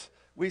is,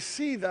 we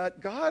see that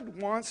God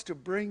wants to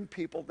bring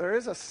people. There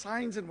is a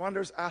signs and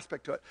wonders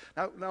aspect to it.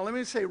 Now let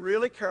me say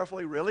really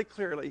carefully, really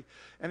clearly,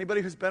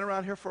 anybody who's been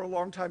around here for a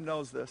long time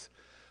knows this.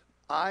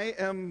 I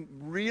am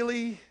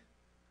really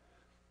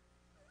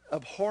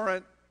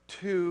abhorrent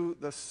to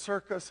the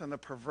circus and the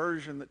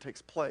perversion that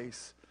takes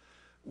place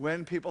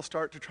when people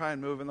start to try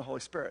and move in the Holy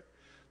Spirit.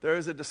 There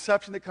is a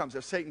deception that comes.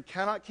 If Satan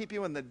cannot keep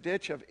you in the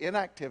ditch of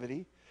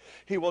inactivity,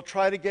 he will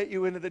try to get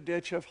you into the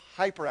ditch of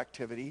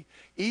hyperactivity.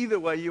 Either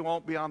way, you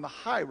won't be on the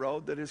high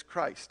road that is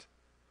Christ.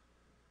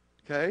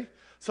 Okay?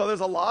 So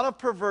there's a lot of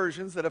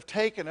perversions that have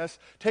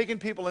taken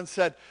people and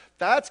said,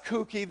 that's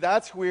kooky,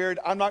 that's weird,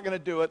 I'm not going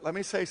to do it. Let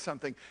me say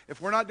something.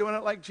 If we're not doing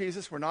it like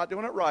Jesus, we're not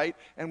doing it right.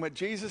 And what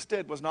Jesus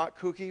did was not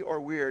kooky or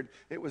weird.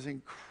 It was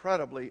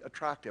incredibly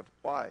attractive.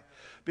 Why?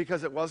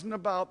 Because it wasn't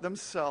about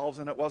themselves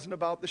and it wasn't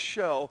about the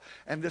show.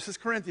 And this is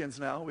Corinthians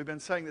now. We've been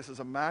saying this is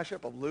a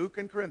mashup of Luke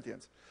and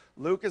Corinthians.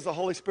 Luke is the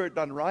Holy Spirit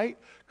done right.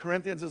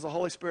 Corinthians is the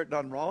Holy Spirit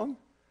done wrong.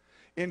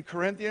 In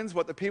Corinthians,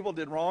 what the people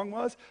did wrong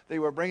was they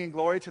were bringing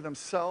glory to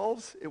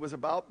themselves. It was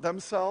about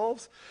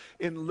themselves.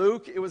 In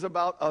Luke, it was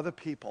about other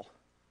people.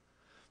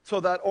 So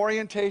that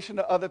orientation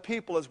to other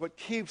people is what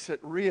keeps it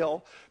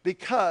real,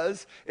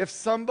 because if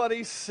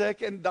somebody's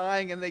sick and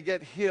dying and they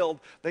get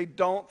healed, they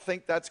don't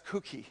think that's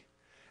kooky,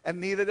 and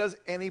neither does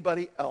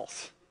anybody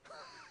else.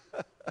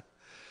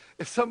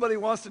 If somebody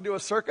wants to do a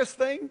circus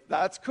thing,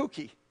 that's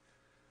kooky.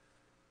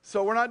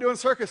 So we're not doing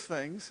circus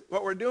things.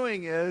 What we're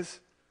doing is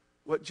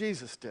what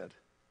Jesus did.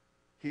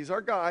 He's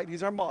our guide.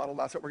 He's our model.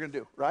 That's what we're going to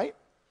do, right?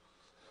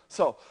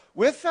 So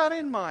with that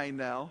in mind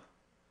now,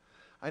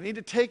 I need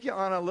to take you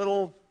on a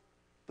little,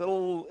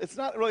 it's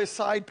not really a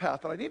side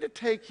path, but I need to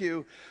take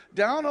you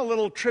down a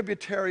little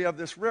tributary of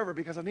this river,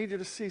 because I need you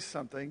to see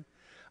something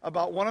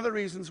about one of the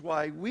reasons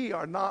why we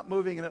are not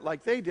moving in it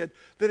like they did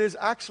that is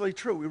actually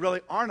true. We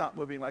really are not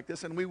moving like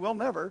this, and we will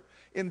never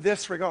in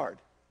this regard.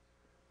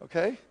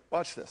 Okay?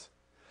 Watch this.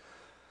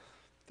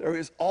 There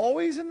is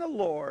always in the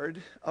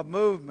Lord a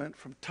movement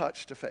from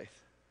touch to faith.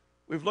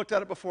 We've looked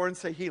at it before and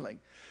say healing.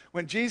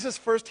 When Jesus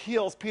first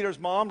heals Peter's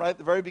mom, right, at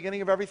the very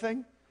beginning of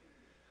everything,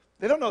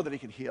 they don't know that he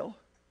can heal.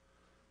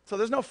 So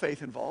there's no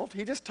faith involved.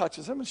 He just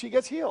touches him and she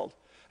gets healed.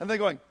 And they're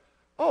going,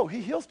 oh,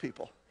 he heals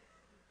people.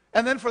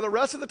 And then for the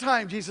rest of the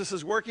time, Jesus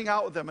is working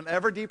out with them in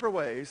ever deeper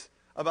ways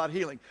about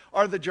healing.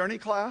 Our The Journey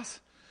class,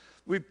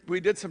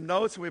 we did some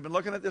notes and we've been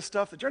looking at this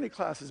stuff. The Journey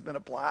class has been a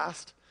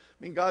blast.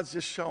 I mean, God's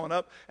just showing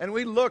up. And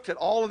we looked at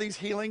all of these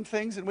healing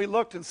things, and we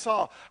looked and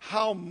saw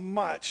how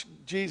much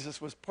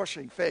Jesus was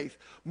pushing faith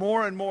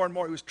more and more and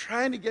more. He was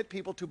trying to get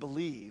people to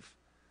believe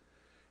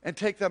and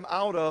take them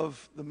out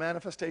of the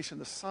manifestation,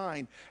 the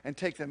sign, and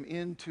take them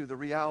into the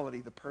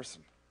reality, the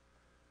person.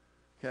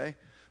 Okay?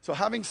 So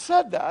having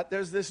said that,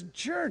 there's this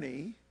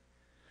journey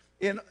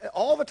in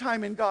all the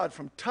time in God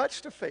from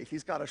touch to faith.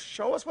 He's got to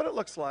show us what it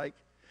looks like,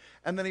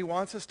 and then he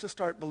wants us to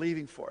start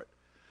believing for it.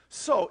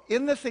 So,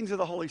 in the things of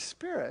the Holy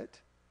Spirit,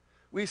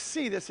 we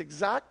see this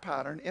exact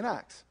pattern in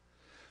Acts.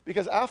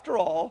 Because after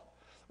all,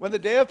 when the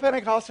day of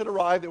Pentecost had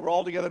arrived, they were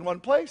all together in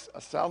one place.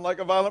 A sound like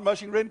a violent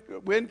rushing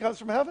wind comes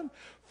from heaven,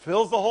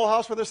 fills the whole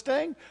house where they're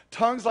staying.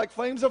 Tongues like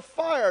flames of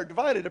fire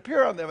divided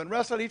appear on them and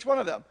rest on each one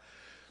of them.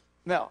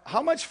 Now,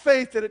 how much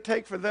faith did it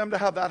take for them to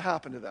have that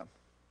happen to them?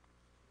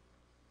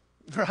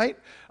 Right?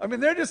 I mean,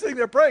 they're just sitting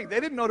there praying. They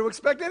didn't know to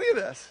expect any of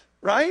this,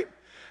 right?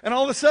 And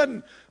all of a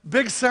sudden,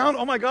 big sound,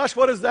 oh my gosh,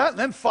 what is that? And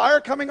then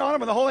fire coming on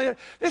them and the whole thing.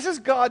 This is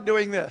God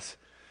doing this.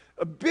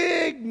 A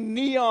big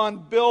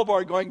neon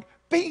billboard going,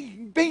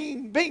 bing,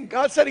 bing, bing.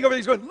 God sitting over there,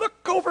 he's going,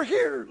 look over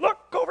here,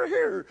 look over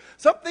here.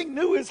 Something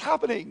new is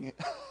happening.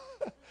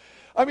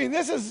 I mean,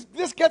 this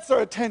gets their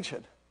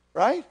attention,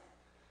 right?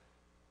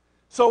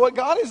 So what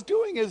God is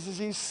doing is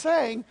he's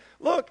saying,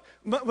 look,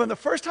 when the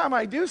first time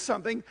I do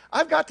something,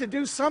 I've got to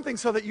do something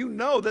so that you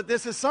know that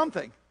this is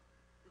something.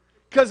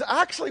 Because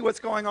actually what's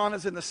going on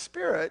is in the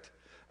spirit,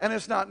 and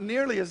it's not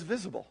nearly as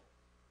visible.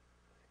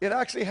 It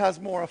actually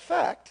has more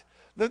effect.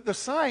 The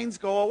signs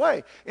go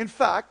away. In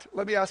fact,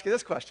 let me ask you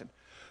this question.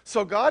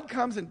 So God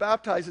comes and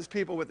baptizes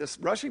people with this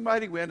rushing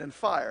mighty wind and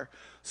fire.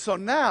 So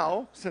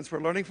now, since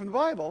we're learning from the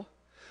Bible,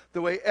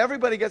 the way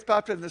everybody gets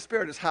baptized in the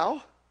Spirit is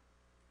how?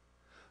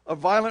 A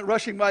violent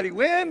rushing mighty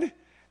wind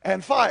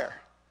and fire.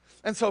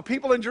 And so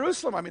people in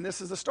Jerusalem, I mean,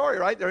 this is the story,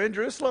 right? They're in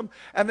Jerusalem,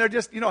 and they're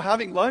just,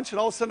 having lunch, and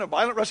all of a sudden a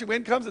violent rushing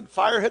wind comes, and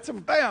fire hits them,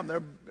 bam,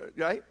 they're,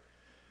 right?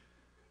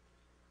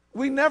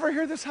 We never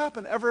hear this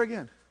happen ever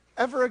again.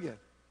 Ever again.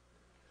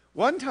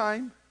 One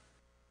time,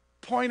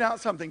 point out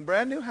something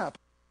brand new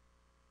happened.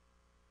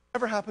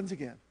 Never happens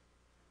again.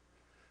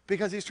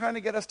 Because he's trying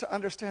to get us to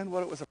understand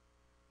what it was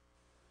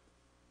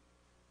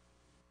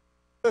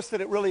about. That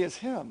it really is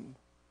him,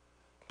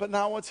 but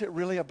now what's it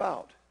really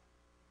about?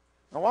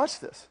 Now watch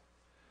this.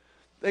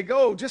 They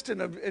go just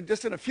in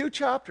a few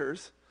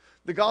chapters,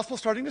 the gospel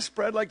starting to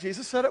spread like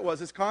Jesus said it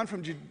was. It's gone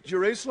from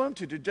Jerusalem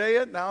to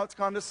Judea, now it's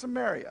gone to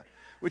Samaria,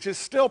 which is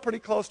still pretty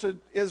close to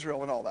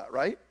Israel and all that,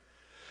 right?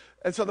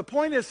 And so the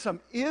point is some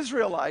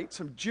Israelites,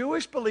 some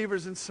Jewish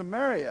believers in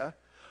Samaria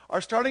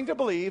are starting to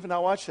believe, and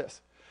now watch this.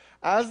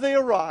 As they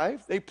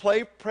arrive, they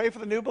pray for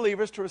the new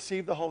believers to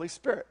receive the Holy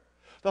Spirit.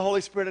 The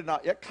Holy Spirit had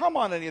not yet come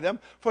on any of them,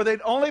 for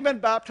they'd only been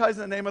baptized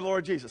in the name of the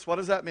Lord Jesus. What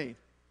does that mean?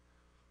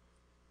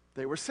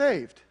 They were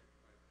saved.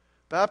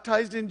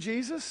 Baptized in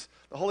Jesus,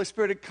 the Holy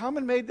Spirit had come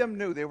and made them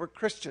new. They were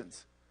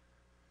Christians.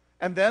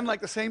 And then,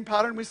 like the same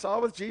pattern we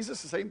saw with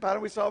Jesus, the same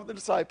pattern we saw with the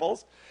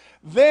disciples,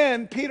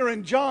 then Peter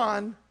and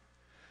John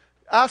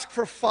asked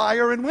for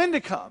fire and wind to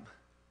come.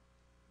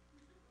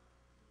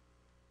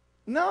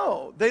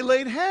 No, they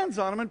laid hands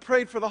on them and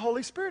prayed for the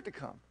Holy Spirit to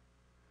come.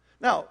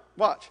 Now,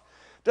 watch.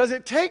 Does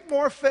it take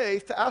more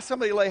faith to ask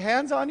somebody to lay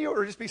hands on you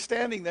or just be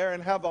standing there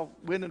and have the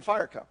wind and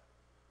fire come?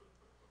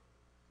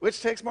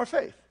 Which takes more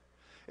faith?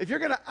 If you're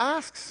going to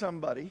ask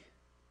somebody,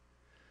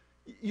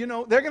 they're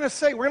going to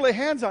say, we're going to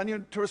lay hands on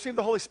you to receive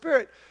the Holy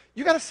Spirit.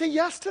 You got to say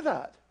yes to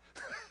that.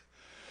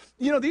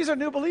 These are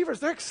new believers.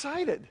 They're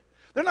excited.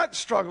 They're not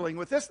struggling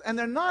with this, and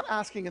they're not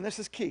asking, and this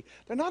is key,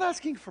 they're not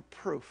asking for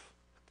proof.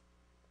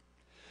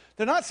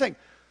 They're not saying,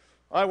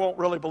 I won't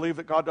really believe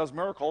that God does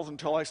miracles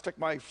until I stick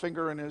my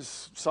finger in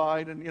his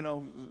side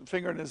and,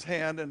 finger in his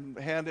hand and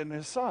hand in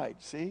his side.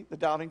 See, the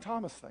doubting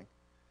Thomas thing.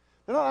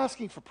 They're not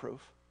asking for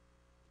proof.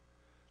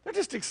 They're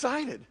just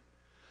excited.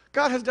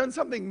 God has done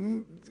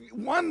something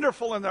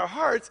wonderful in their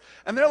hearts,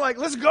 and they're like,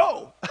 let's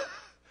go.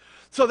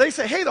 So they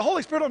say, hey, the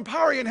Holy Spirit will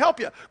empower you and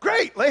help you.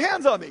 Great, lay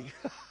hands on me.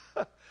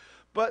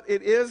 But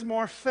it is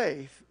more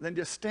faith than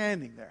just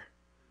standing there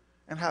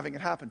and having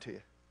it happen to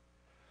you.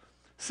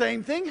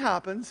 Same thing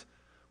happens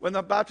when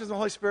the baptism of the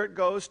Holy Spirit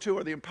goes to,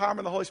 or the empowerment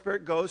of the Holy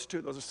Spirit goes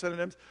to, those are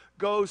synonyms,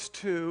 goes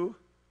to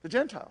the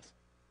Gentiles.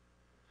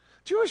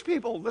 Jewish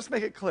people, let's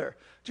make it clear,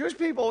 Jewish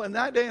people in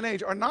that day and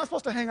age are not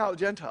supposed to hang out with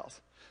Gentiles.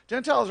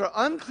 Gentiles are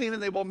unclean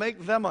and they will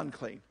make them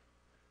unclean.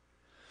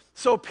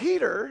 So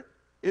Peter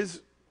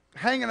is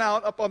hanging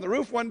out up on the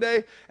roof one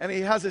day and he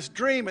has this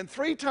dream, and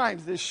 3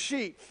 times this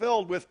sheet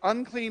filled with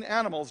unclean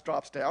animals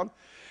drops down,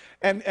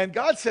 and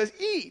God says,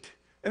 eat.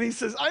 And he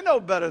says, I know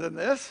better than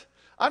this.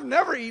 I've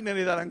never eaten any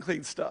of that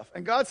unclean stuff.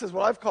 And God says,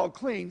 what I've called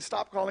clean,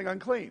 stop calling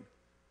unclean.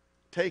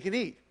 Take and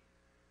eat.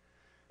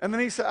 And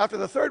then he said, after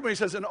the third one, he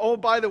says, and oh,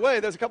 by the way,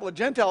 there's a couple of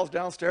Gentiles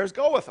downstairs,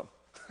 go with them.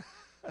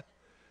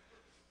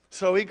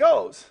 So he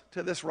goes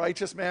to this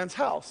righteous man's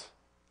house.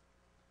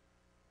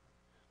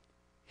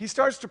 He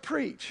starts to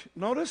preach.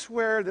 Notice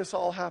where this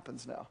all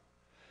happens now.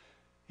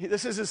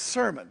 This is his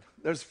sermon.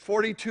 There's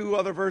 42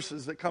 other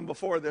verses that come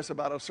before this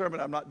about a sermon.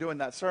 I'm not doing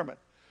that sermon.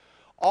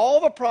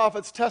 All the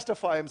prophets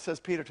testify, says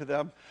Peter to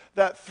them,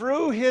 that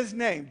through his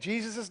name,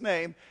 Jesus'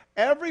 name,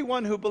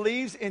 everyone who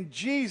believes in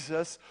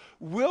Jesus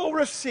will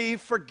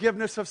receive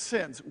forgiveness of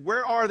sins.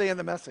 Where are they in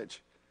the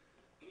message?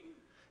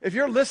 If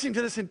you're listening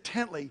to this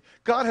intently,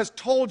 God has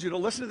told you to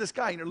listen to this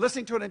guy, and you're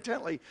listening to it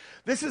intently,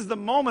 this is the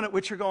moment at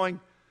which you're going,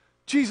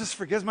 Jesus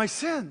forgives my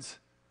sins.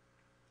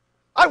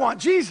 I want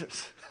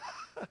Jesus.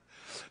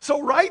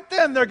 So right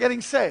then, they're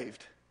getting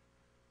saved.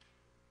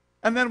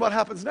 And then what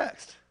happens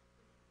next?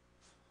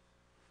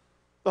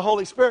 The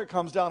Holy Spirit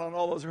comes down on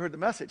all those who heard the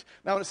message.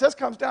 Now, when it says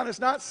comes down, it's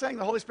not saying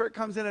the Holy Spirit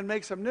comes in and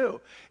makes them new.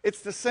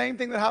 It's the same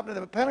thing that happened to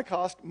them at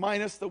Pentecost,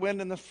 minus the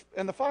wind and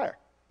the fire.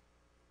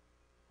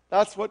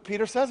 That's what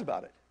Peter says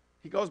about it.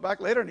 He goes back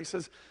later and he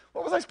says,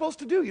 what was I supposed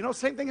to do? You know,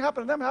 same thing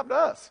happened to them, happened to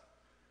us.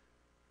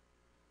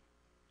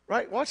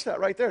 Right? Watch that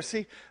right there.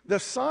 See, the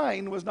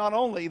sign was not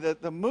only,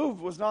 the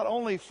move was not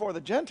only for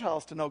the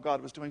Gentiles to know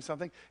God was doing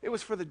something, it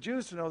was for the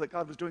Jews to know that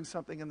God was doing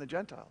something in the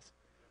Gentiles.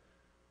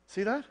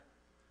 See that?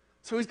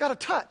 So he's got a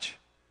touch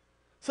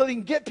so that he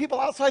can get people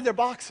outside their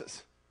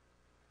boxes.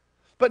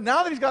 But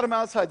now that he's got them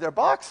outside their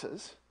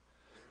boxes,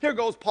 here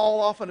goes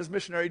Paul off on his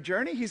missionary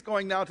journey. He's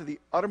going now to the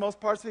uttermost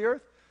parts of the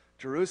earth,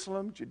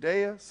 Jerusalem,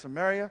 Judea,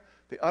 Samaria,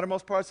 the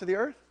uttermost parts of the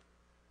earth.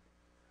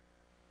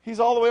 He's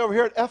all the way over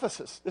here at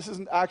Ephesus. This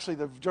isn't actually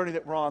the journey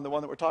that we're on, the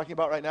one that we're talking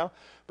about right now,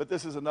 but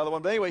this is another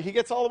one. But anyway, he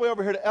gets all the way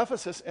over here to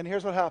Ephesus, and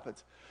here's what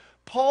happens.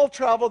 Paul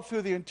traveled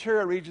through the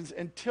interior regions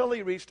until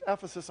he reached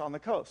Ephesus on the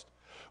coast,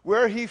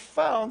 where he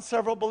found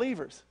several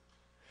believers.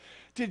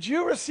 Did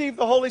you receive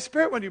the Holy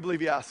Spirit when you believe?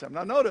 He asked them.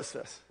 Now notice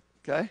this,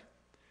 okay?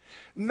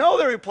 No,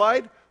 they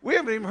replied, we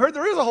haven't even heard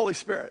there is a Holy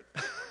Spirit.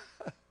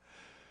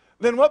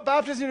 Then what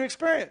baptism did you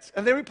experience?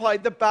 And they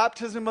replied, the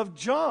baptism of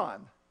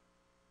John.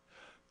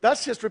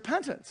 That's just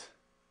repentance.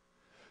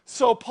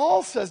 So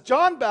Paul says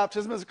John's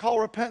baptism is a call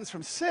to repentance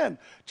from sin.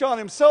 John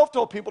himself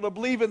told people to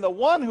believe in the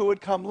one who would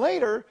come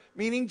later,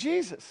 meaning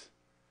Jesus.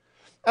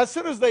 As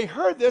soon as they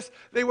heard this,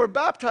 they were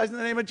baptized in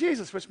the name of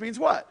Jesus, which means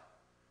what?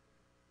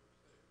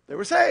 They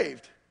were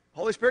saved.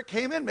 Holy Spirit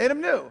came in, made them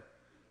new.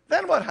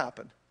 Then what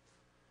happened?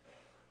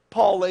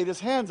 Paul laid his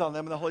hands on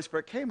them and the Holy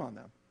Spirit came on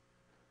them.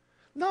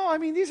 No, I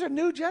mean, these are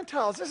new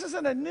Gentiles. This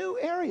isn't a new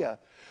area.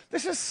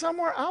 This is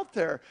somewhere out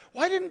there.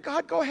 Why didn't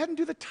God go ahead and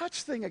do the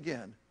touch thing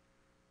again?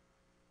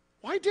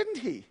 Why didn't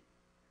he?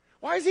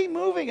 Why is he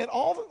moving it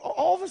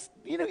all this,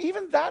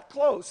 even that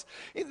close?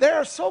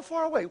 They're so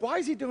far away. Why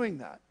is he doing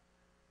that?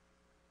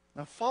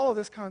 Now follow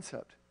this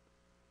concept.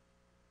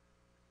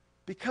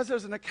 Because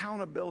there's an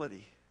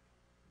accountability.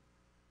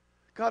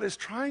 God is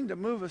trying to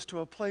move us to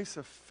a place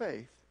of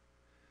faith,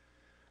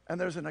 and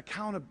there's an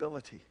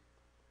accountability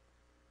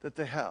that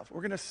they have.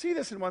 We're going to see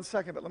this in 1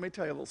 second, but let me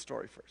tell you a little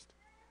story first.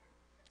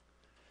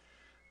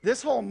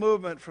 This whole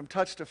movement from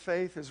touch to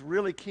faith is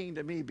really keen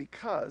to me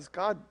because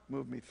God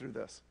moved me through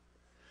this.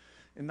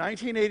 In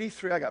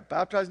 1983, I got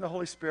baptized in the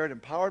Holy Spirit,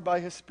 empowered by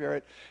His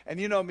Spirit,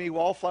 and you know me,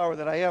 wallflower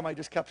that I am, I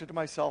just kept it to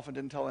myself and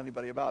didn't tell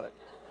anybody about it.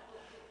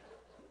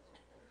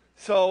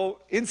 So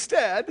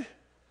instead,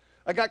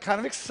 I got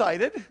kind of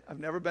excited. I've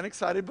never been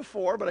excited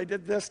before, but I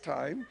did this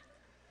time.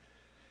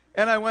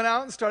 And I went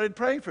out and started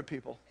praying for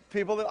people.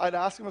 People that I'd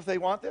ask them if they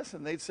want this,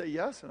 and they'd say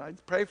yes, and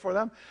I'd pray for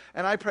them.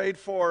 And I prayed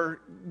for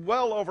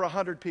well over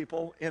 100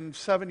 people in a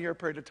 7-year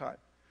period of time,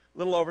 a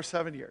little over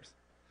 7 years.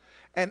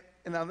 And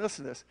now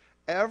listen to this.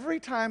 Every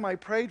time I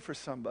prayed for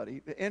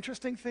somebody, the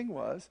interesting thing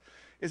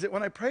is that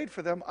when I prayed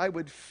for them, I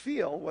would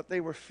feel what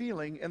they were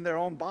feeling in their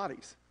own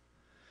bodies.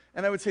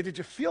 And I would say, did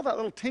you feel that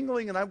little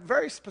tingling? And I'm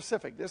very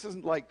specific. This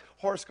isn't like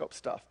horoscope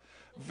stuff.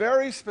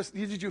 Very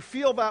specific. Did you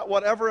feel that,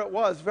 whatever it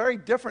was? Very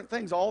different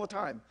things all the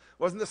time.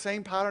 Wasn't the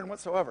same pattern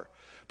whatsoever.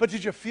 But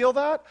did you feel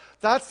that?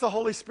 That's the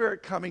Holy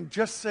Spirit coming.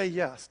 Just say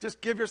yes.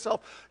 Just give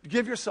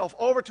yourself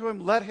over to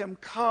Him. Let Him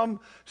come.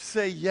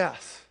 Say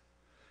yes.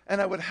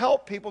 And I would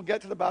help people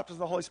get to the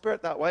baptism of the Holy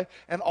Spirit that way.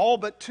 And all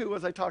but 2,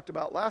 as I talked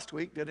about last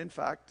week, did in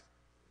fact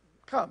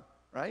come,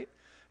 right?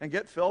 And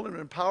get filled and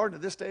empowered.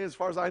 And to this day, as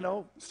far as I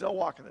know, still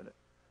walking in it,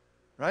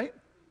 right?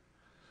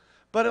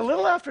 But a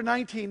little after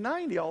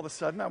 1990, all of a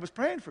sudden, I was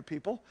praying for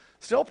people,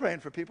 still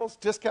praying for people,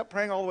 just kept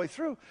praying all the way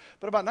through.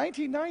 But about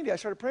 1990, I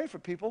started praying for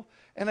people,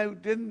 and I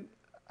didn't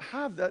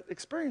have that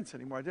experience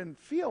anymore. I didn't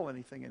feel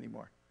anything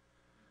anymore.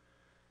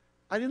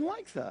 I didn't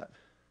like that.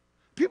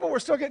 People were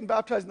still getting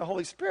baptized in the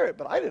Holy Spirit,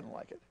 but I didn't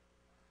like it.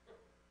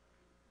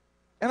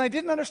 And I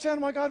didn't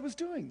understand why God was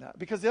doing that,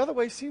 because the other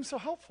way seemed so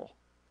helpful.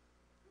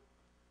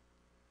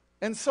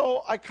 And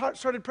so I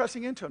started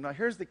pressing into Him. Now,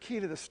 here's the key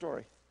to this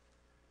story.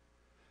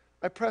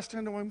 I pressed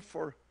into Him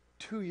for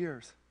 2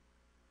 years.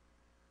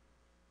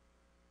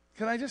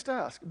 Can I just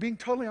ask, being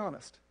totally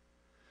honest,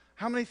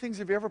 how many things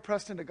have you ever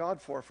pressed into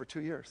God for 2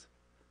 years?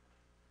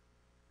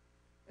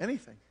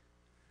 Anything.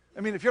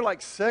 I mean, if you're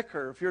like sick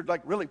or if you're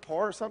like really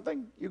poor or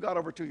something, you got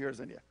over 2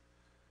 years in you,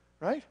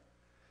 right?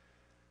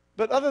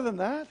 But other than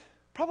that,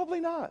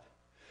 probably not.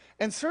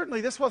 And certainly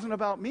this wasn't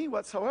about me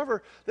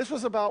whatsoever. This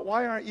was about,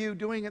 why aren't you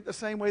doing it the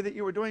same way that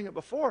you were doing it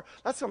before?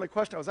 That's the only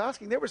question I was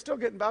asking. They were still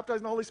getting baptized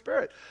in the Holy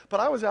Spirit. But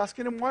I was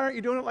asking him, why aren't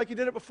you doing it like you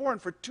did it before?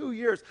 And for 2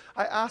 years,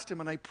 I asked him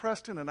and I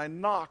pressed in and I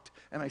knocked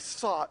and I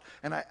sought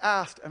and I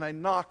asked and I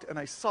knocked and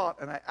I sought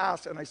and I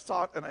asked and I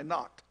sought and I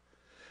knocked.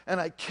 And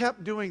I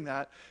kept doing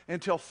that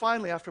until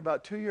finally, after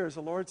about 2 years,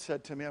 the Lord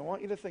said to me, I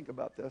want you to think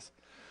about this.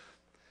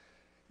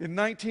 In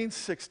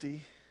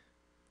 1960,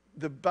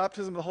 the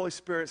baptism of the Holy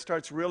Spirit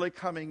starts really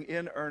coming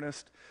in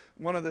earnest.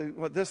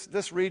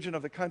 This region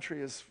of the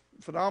country is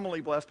phenomenally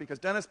blessed because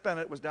Dennis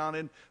Bennett was down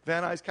in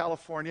Van Nuys,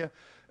 California.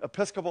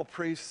 Episcopal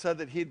priest said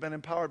that he'd been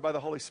empowered by the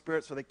Holy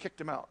Spirit, so they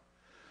kicked him out.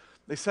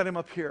 They sent him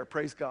up here,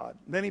 praise God.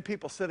 Many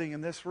people sitting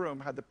in this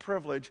room had the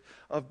privilege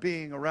of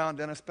being around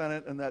Dennis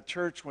Bennett and that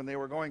church when they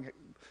were going,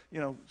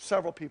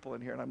 several people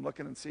in here, and I'm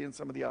looking and seeing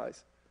some of the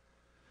eyes.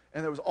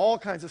 And there was all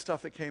kinds of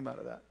stuff that came out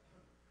of that.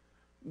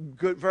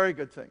 Good, very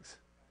good things.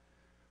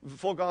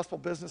 Full gospel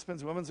businessmen,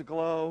 women's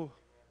aglow,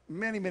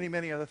 many, many,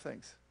 many other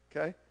things,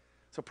 okay?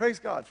 So praise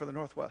God for the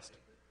Northwest.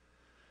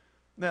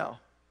 Now,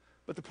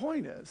 but the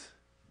point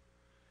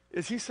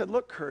is he said,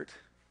 look, Kurt,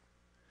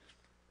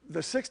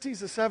 the 60s,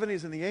 the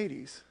 70s, and the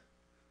 80s,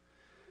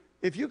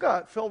 if you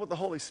got filled with the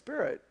Holy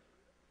Spirit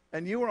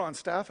and you were on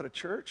staff at a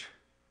church,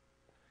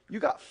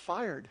 you got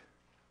fired.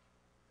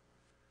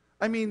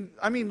 I mean,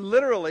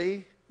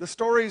 literally, the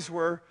stories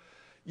were,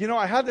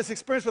 I had this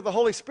experience with the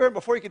Holy Spirit.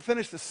 Before you could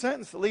finish the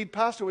sentence, the lead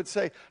pastor would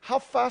say, how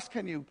fast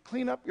can you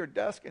clean up your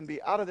desk and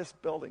be out of this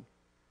building?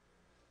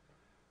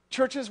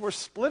 Churches were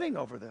splitting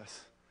over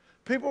this.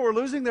 People were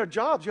losing their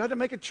jobs. You had to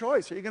make a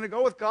choice. Are you going to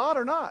go with God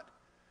or not?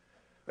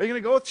 Are you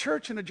going to go with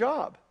church and a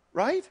job,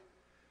 right?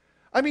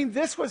 I mean,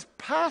 this was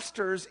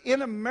pastors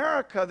in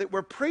America that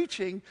were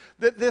preaching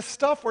that this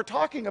stuff we're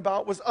talking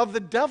about was of the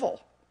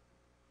devil.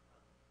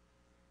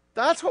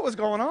 That's what was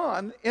going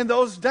on in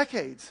those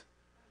decades.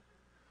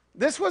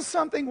 This was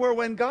something where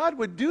when God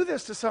would do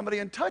this to somebody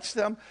and touch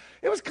them,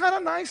 it was kind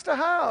of nice to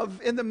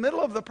have in the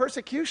middle of the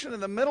persecution, in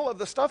the middle of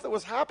the stuff that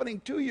was happening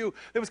to you,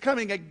 that was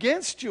coming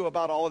against you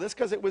about all of this,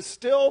 because it was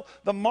still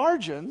the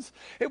margins.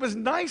 It was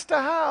nice to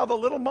have a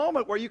little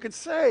moment where you could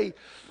say,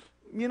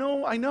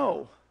 I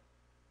know.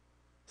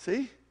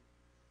 See?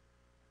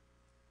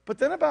 But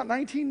then about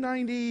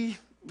 1990,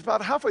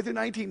 about halfway through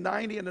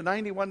 1990 into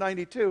 91,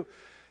 92,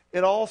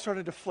 it all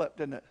started to flip,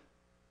 didn't it?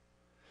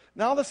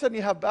 Now all of a sudden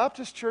you have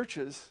Baptist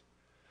churches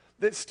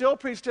that still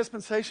preach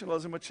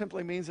dispensationalism, which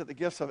simply means that the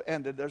gifts have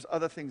ended. There's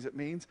other things it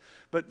means,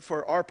 but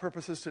for our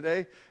purposes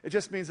today, it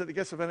just means that the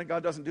gifts have ended.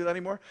 God doesn't do that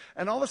anymore.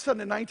 And all of a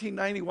sudden in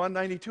 1991,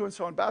 92, and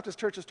so on, Baptist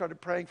churches started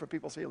praying for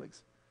people's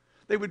healings.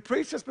 They would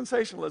preach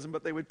dispensationalism,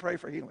 but they would pray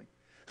for healing.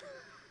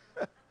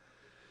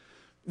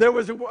 There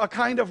was a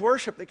kind of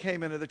worship that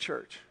came into the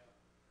church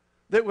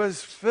that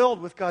was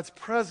filled with God's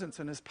presence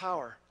and his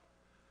power.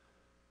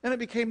 And it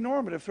became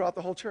normative throughout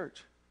the whole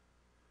church.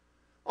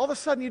 All of a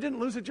sudden, you didn't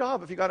lose a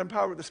job if you got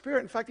empowered with the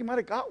Spirit. In fact, you might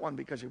have got one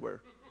because you were.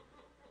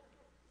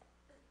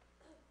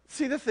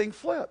 See, the thing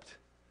flipped.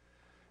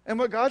 And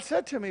what God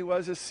said to me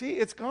was, see,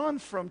 it's gone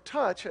from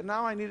touch, and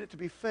now I need it to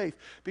be faith.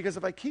 Because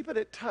if I keep it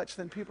at touch,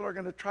 then people are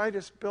going to try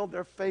to build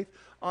their faith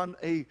on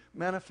a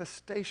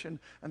manifestation,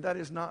 and that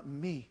is not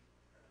me.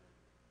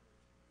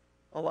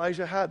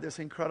 Elijah had this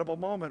incredible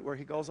moment where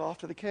he goes off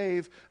to the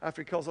cave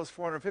after he kills those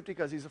 450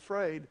 because he's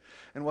afraid.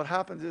 And what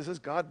happens is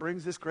God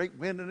brings this great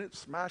wind and it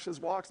smashes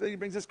rocks. Then he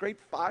brings this great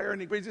fire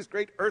and he brings this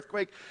great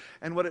earthquake.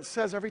 And what it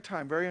says every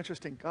time, very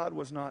interesting, God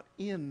was not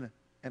in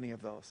any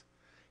of those.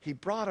 He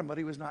brought them, but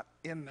he was not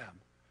in them.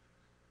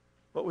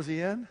 What was he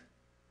in?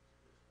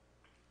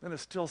 Then a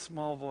still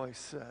small voice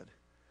said,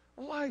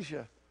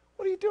 Elijah,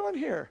 what are you doing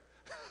here?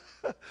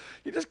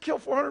 You just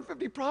killed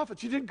 450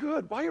 prophets. You did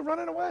good. Why are you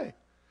running away?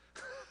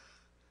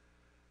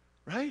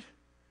 Right?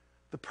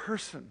 The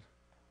person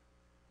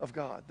of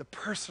God, the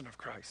person of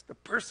Christ, the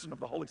person of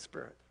the Holy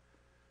Spirit.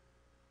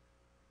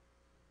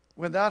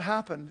 When that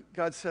happened,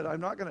 God said,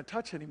 I'm not going to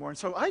touch anymore. And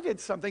so I did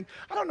something.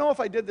 I don't know if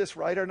I did this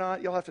right or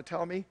not. You'll have to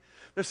tell me.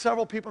 There's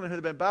several people who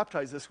have been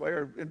baptized this way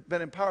or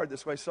been empowered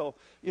this way. So,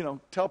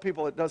 tell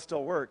people it does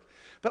still work.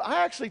 But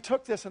I actually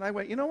took this and I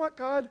went, you know what,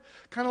 God?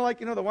 Kind of like,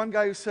 the one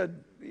guy who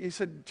said,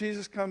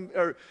 Jesus come,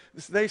 or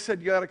they said,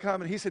 you got to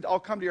come. And he said, I'll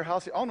come to your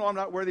house. Oh, no, I'm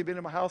not worthy of being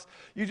in my house.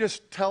 You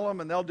just tell them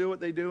and they'll do what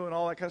they do and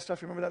all that kind of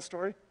stuff. You remember that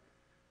story?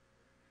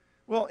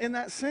 Well, in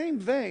that same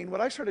vein,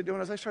 what I started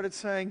doing is I started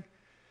saying,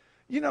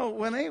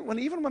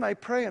 when I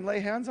pray and lay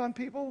hands on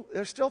people,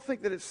 they still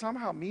think that it's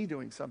somehow me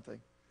doing something.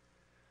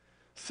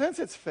 Since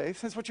it's faith,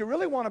 since what you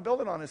really want to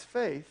build it on is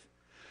faith,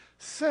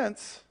 and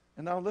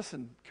now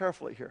listen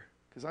carefully here,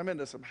 because I'm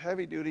into some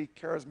heavy-duty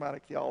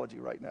charismatic theology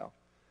right now.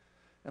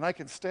 And I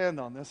can stand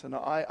on this, and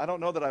I don't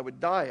know that I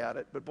would die at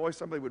it, but boy,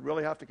 somebody would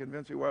really have to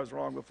convince me where I was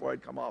wrong before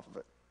I'd come off of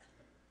it.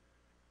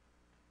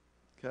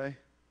 Okay?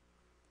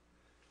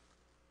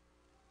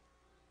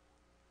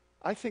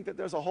 I think that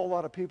there's a whole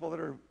lot of people that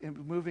are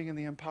moving in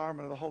the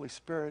empowerment of the Holy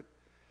Spirit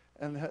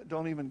and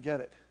don't even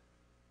get it.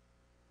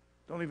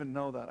 Don't even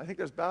know that. I think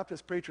there's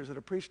Baptist preachers that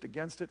have preached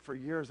against it for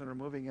years and are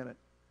moving in it.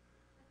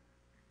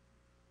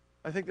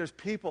 I think there's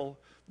people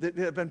that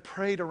have been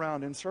prayed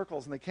around in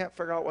circles and they can't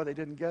figure out why they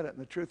didn't get it. And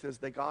the truth is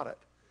they got it.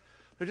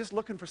 They're just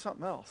looking for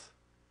something else.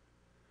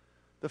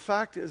 The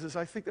fact is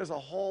I think there's a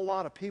whole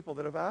lot of people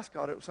that have asked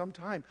God at some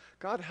time,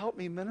 God, help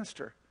me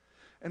minister.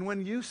 And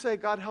when you say,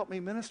 God, help me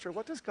minister,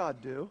 what does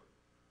God do?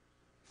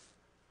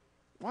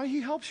 Why,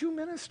 he helps you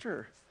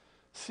minister.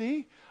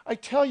 See, I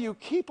tell you,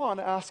 keep on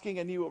asking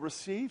and you will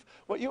receive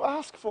what you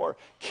ask for.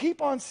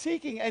 Keep on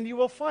seeking and you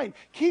will find.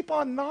 Keep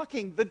on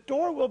knocking, the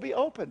door will be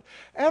open.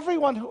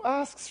 Everyone who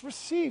asks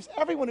receives.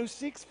 Everyone who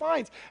seeks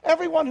finds.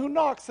 Everyone who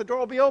knocks, the door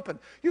will be open.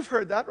 You've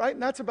heard that, right?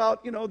 And that's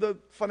about, the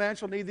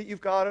financial need that you've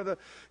got or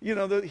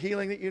the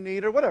healing that you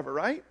need or whatever,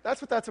 right?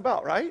 That's what that's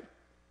about, right?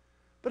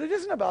 But it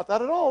isn't about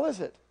that at all, is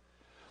it?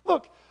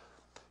 Look,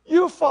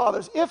 you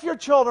fathers, if your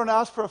children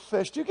ask for a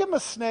fish, do you give them a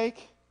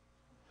snake?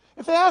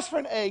 If they ask for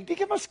an egg, do you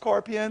give them a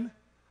scorpion?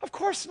 Of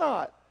course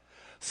not.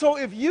 So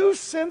if you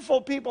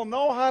sinful people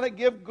know how to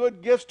give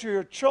good gifts to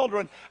your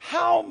children,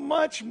 how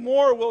much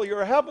more will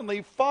your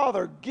heavenly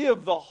Father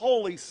give the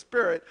Holy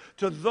Spirit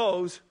to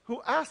those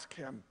who ask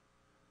him?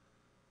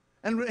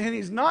 And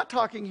he's not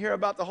talking here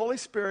about the Holy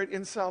Spirit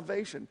in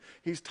salvation.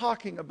 He's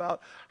talking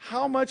about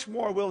how much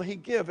more will he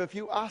give if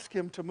you ask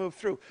him to move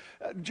through.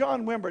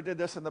 John Wimber did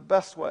this in the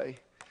best way.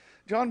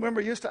 John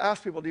Wimber used to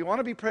ask people, do you want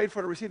to be prayed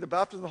for to receive the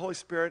baptism of the Holy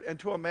Spirit? And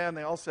to a man,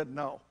 they all said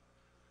no.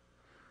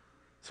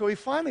 So he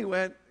finally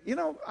went,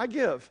 I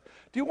give.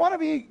 Do you want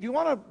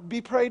to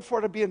be prayed for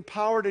to be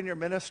empowered in your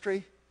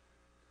ministry?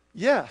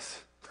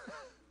 Yes.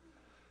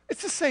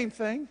 It's the same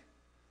thing.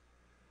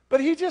 But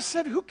he just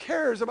said, who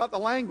cares about the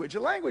language? The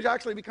language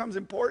actually becomes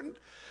important.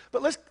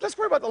 But let's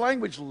worry about the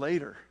language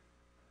later.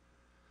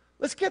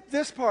 Let's get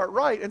this part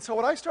right. And so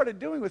what I started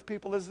doing with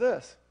people is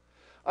this.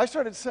 I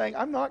started saying,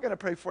 I'm not going to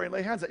pray for you and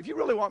lay hands on you. If you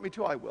really want me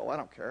to, I will. I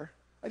don't care.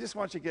 I just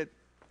want you to get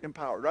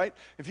empowered, right?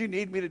 If you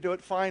need me to do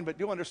it, fine. But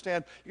do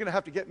understand, you're going to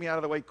have to get me out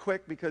of the way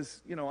quick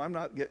because, I'm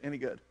not any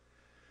good.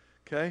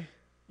 Okay?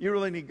 You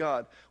really need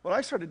God. What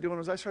I started doing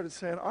was I started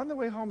saying, on the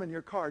way home in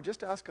your car,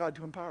 just ask God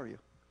to empower you.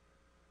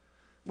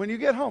 When you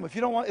get home,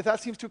 if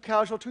that seems too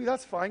casual to you,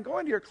 that's fine. Go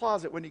into your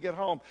closet when you get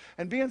home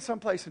and be in some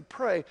place and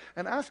pray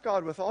and ask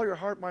God with all your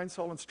heart, mind,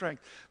 soul, and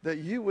strength that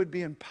you would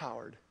be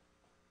empowered.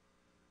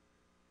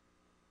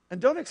 And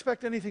don't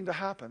expect anything to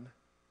happen.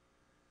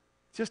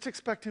 Just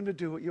expect him to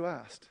do what you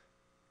asked.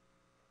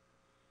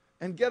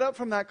 And get up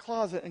from that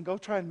closet and go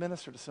try and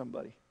minister to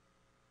somebody.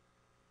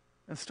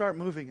 And start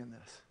moving in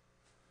this.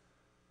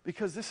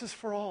 Because this is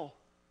for all.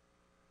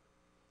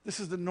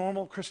 This is the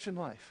normal Christian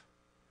life.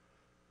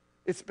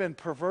 It's been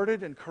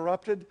perverted and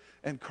corrupted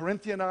and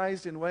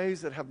Corinthianized in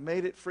ways that have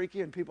made it freaky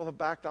and people have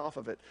backed off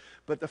of it.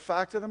 But the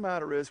fact of the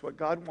matter is what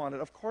God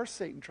wanted. Of course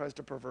Satan tries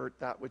to pervert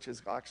that which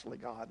is actually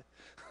God.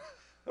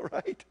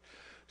 Right?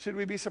 Should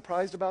we be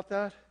surprised about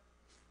that?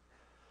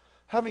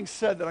 Having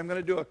said that, I'm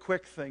going to do a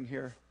quick thing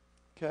here.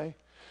 Okay?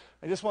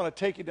 I just want to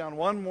take you down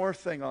one more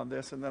thing on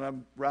this and then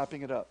I'm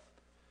wrapping it up.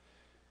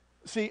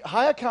 See,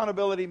 high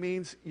accountability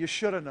means you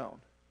should have known.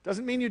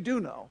 Doesn't mean you do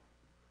know.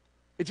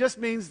 It just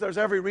means there's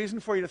every reason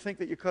for you to think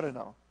that you could have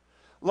known.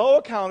 Low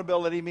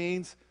accountability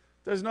means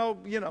there's no,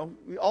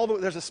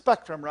 there's a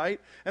spectrum, right?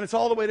 And it's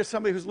all the way to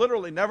somebody who's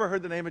literally never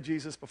heard the name of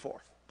Jesus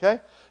before.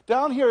 Okay?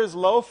 Down here is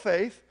low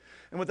faith.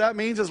 And what that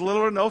means is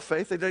little or no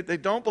faith. They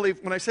don't believe.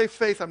 When I say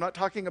faith, I'm not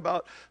talking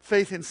about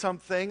faith in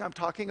something. I'm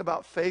talking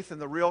about faith in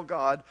the real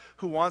God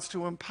who wants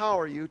to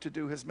empower you to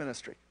do his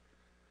ministry.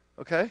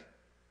 Okay?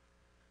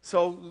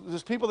 So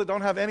there's people that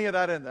don't have any of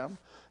that in them.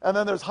 And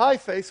then there's high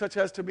faith, such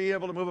as to be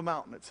able to move a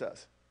mountain, it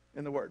says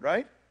in the word,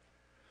 right?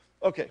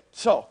 Okay,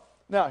 so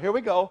now here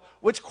we go.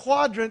 Which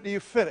quadrant do you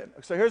fit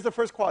in? So here's the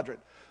first quadrant.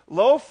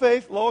 Low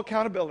faith, low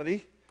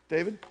accountability.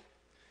 David,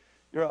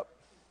 you're up.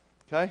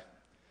 Okay?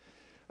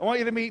 I want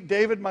you to meet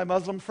David, my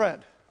Muslim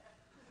friend.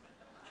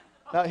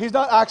 Now, he's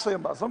not actually a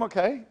Muslim,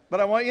 okay?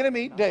 But I want you to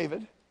meet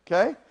David,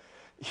 okay?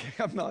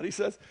 I'm not, he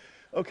says.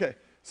 Okay,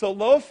 so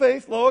low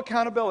faith, low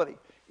accountability.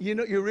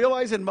 You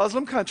realize in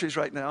Muslim countries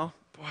right now,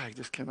 boy, I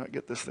just cannot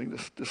get this thing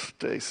to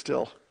stay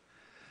still.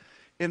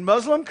 In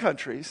Muslim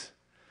countries,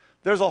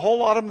 there's a whole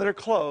lot of them that are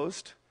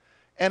closed,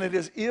 and it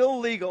is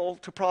illegal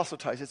to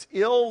proselytize. It's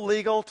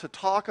illegal to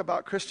talk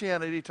about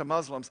Christianity to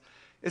Muslims.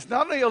 It's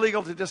not only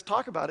illegal to just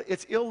talk about it,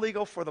 it's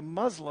illegal for the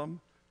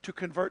Muslim to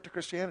convert to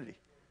Christianity.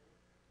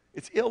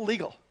 It's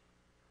illegal.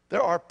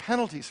 There are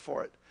penalties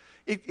for it.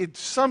 It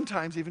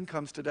sometimes even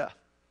comes to death.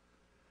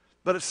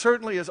 But it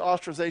certainly is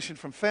ostracization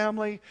from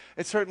family.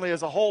 It certainly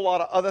is a whole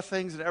lot of other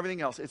things and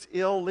everything else. It's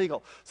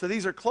illegal. So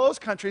these are closed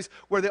countries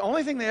where the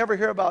only thing they ever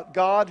hear about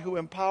God who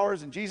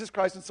empowers and Jesus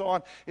Christ and so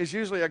on is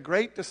usually a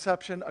great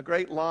deception, a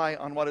great lie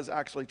on what is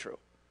actually true.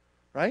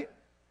 Right?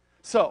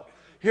 So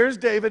here's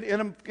David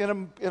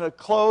in a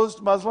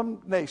closed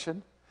Muslim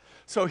nation.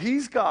 So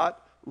he's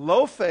got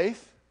low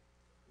faith,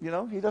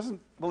 He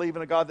doesn't believe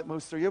in a God that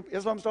moves through you.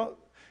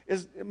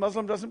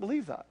 Muslim doesn't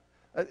believe that.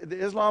 The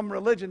Islam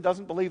religion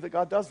doesn't believe that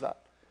God does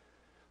that.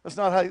 That's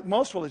not how,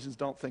 most religions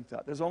don't think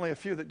that. There's only a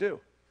few that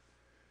do.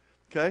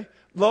 Okay?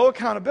 Low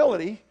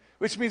accountability,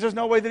 which means there's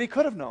no way that he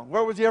could have known.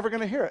 Where was he ever going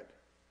to hear it?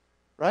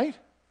 Right?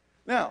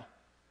 Now,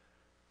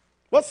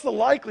 what's the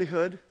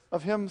likelihood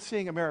of him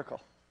seeing a miracle?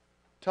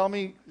 Tell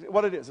me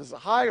what it is. Is it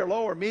high or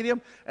low or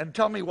medium? And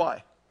tell me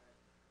why.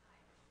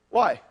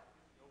 Why?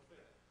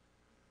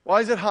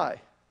 Why is it high?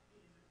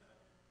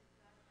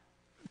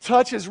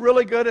 Touch is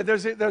really good.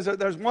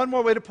 There's one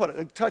more way to put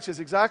it. Touch is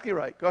exactly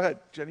right. Go ahead,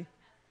 Jenny.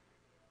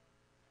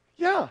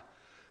 Yeah,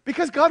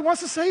 because God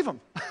wants to save him.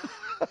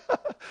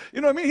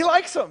 You know what I mean? He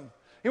likes him.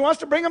 He wants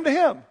to bring him to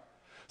him.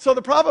 So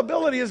the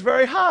probability is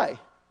very high.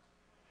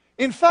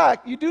 In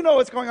fact, you do know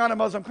what's going on in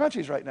Muslim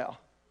countries right now,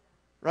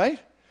 right?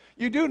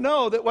 You do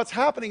know that what's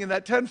happening in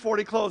that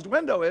 1040 closed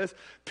window is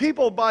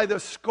people by the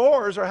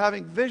scores are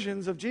having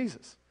visions of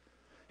Jesus.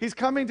 He's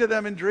coming to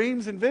them in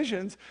dreams and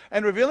visions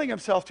and revealing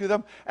himself to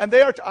them. And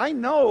I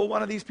know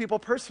one of these people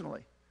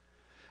personally.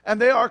 And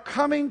they are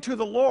coming to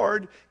the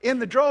Lord in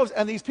the droves.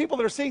 And these people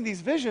that are seeing these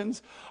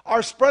visions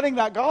are spreading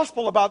that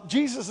gospel about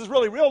Jesus is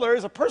really real. There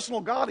is a personal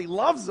God. He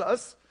loves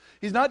us.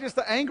 He's not just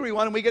the angry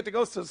one and we get to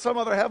go to some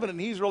other heaven and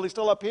he's really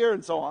still up here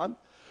and so on.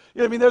 You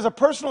know what I mean? There's a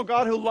personal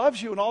God who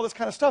loves you and all this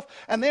kind of stuff.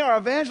 And they are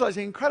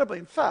evangelizing incredibly.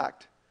 In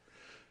fact,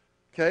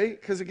 okay,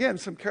 because again,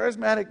 some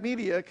charismatic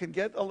media can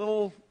get a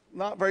little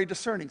not very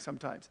discerning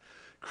sometimes.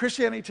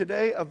 Christianity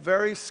Today, a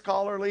very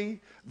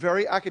scholarly,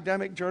 very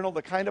academic journal,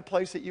 the kind of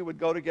place that you would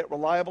go to get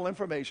reliable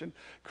information.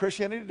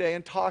 Christianity Today,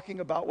 and talking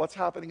about what's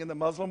happening in the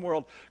Muslim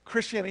world.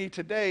 Christianity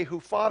Today, who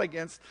fought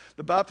against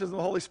the baptism of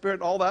the Holy Spirit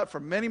and all that for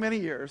many, many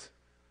years.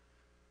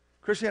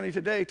 Christianity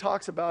Today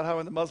talks about how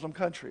in the Muslim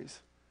countries,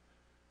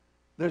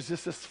 there's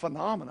just this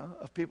phenomena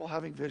of people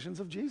having visions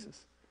of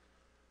Jesus.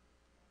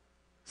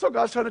 So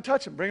God's trying to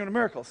touch them, bring them to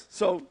miracles.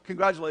 So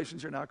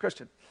congratulations, you're now a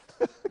Christian.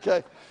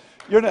 Okay,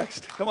 you're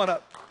next. Come on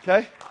up,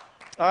 okay?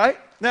 All right,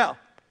 now,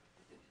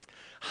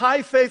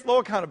 high faith, low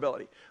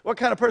accountability. What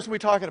kind of person are we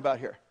talking about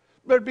here?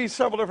 There'd be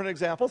several different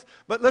examples,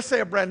 but let's say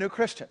a brand new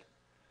Christian.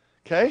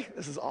 Okay,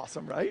 this is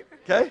awesome, right?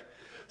 Okay,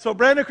 so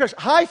brand new Christian.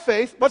 High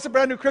faith, what's a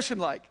brand new Christian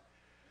like?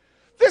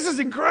 This is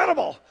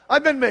incredible.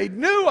 I've been made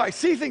new. I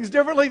see things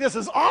differently. This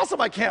is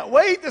awesome. I can't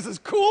wait. This is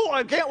cool.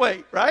 I can't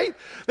wait, right?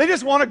 They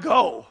just want to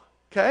go,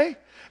 okay?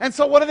 And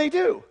so what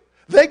do?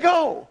 They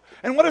go.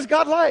 And what is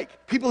God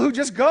like? People who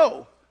just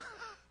go.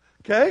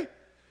 Okay?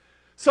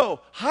 So,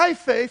 high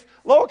faith,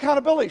 low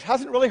accountability.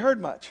 Hasn't really heard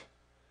much.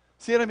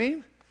 See what I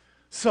mean?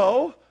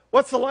 So,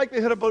 what's the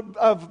likelihood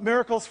of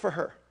miracles for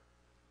her?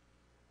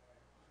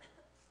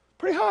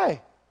 Pretty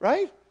high,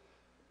 right?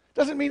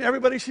 Doesn't mean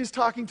everybody she's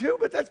talking to,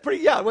 but that's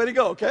pretty, yeah, way to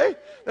go, okay?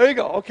 There you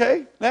go,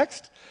 okay?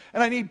 Next.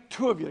 And I need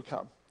two of you to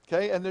come.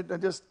 Okay, and then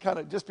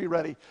just be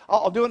ready.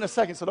 I'll do it in a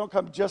second, so don't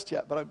come just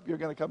yet, but you're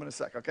going to come in a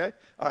sec, okay?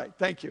 All right,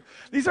 thank you.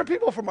 These are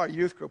people from our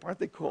youth group. Aren't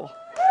they cool?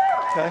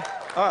 Okay,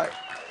 all right.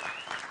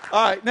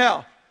 All right,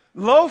 now,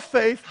 low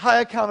faith,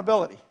 high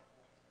accountability.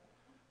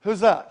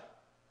 Who's that?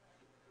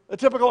 The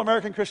typical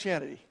American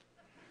Christianity.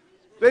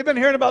 They've been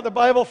hearing about the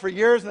Bible for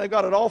years, and they've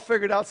got it all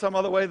figured out some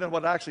other way than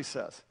what it actually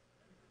says.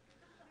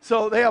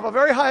 So they have a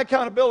very high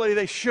accountability.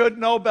 They should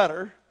know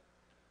better.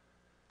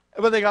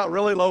 But they got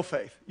really low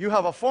faith. You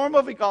have a form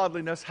of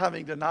godliness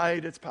having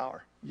denied its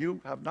power. You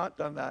have not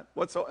done that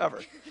whatsoever.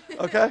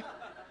 Okay?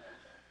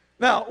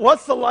 Now,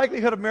 what's the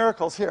likelihood of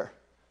miracles here?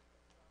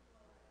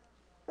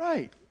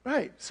 Right.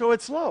 So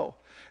it's low.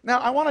 Now,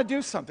 I want to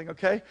do something,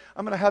 okay?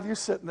 I'm going to have you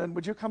sit, and then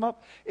would you come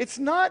up? It's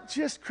not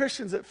just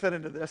Christians that fit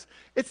into this.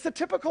 It's the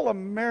typical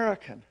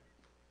American.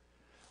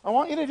 I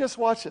want you to just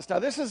watch this. Now,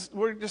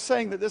 we're just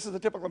saying that this is the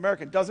typical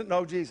American, doesn't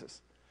know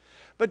Jesus.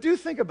 But do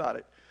think about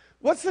it.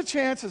 What's the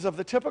chances of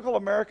the typical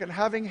American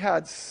having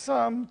had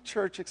some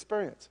church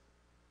experience?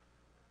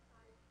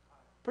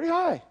 Pretty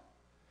high.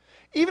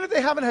 Even if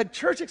they haven't had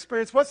church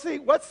experience, what's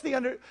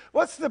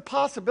the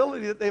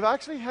possibility that they've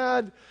actually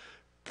had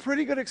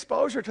pretty good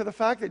exposure to the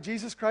fact that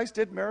Jesus Christ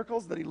did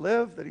miracles, that he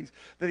lived,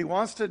 that he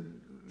wants to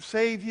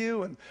save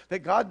you, and that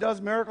God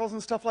does miracles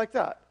and stuff like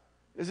that?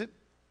 Is it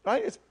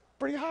right? It's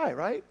pretty high,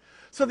 right?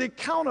 So the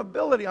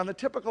accountability on the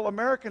typical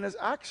American is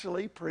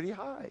actually pretty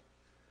high,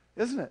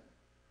 isn't it?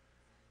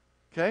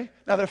 Okay?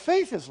 Now, their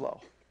faith is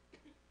low,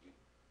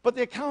 but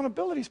the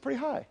accountability is pretty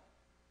high.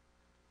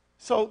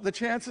 So the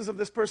chances of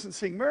this person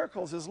seeing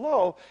miracles is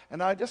low,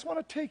 and I just want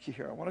to take you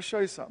here. I want to show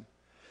you something.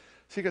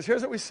 See, because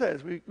here's what we say.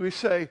 We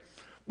say,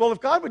 well, if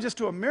God would just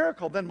do a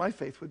miracle, then my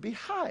faith would be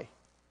high.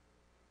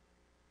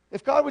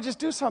 If God would just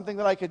do something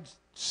that I could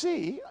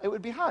see, it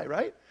would be high,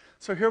 right?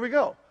 So here we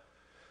go.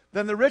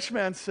 Then the rich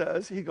man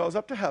says, he goes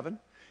up to heaven.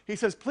 He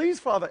says, please,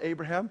 Father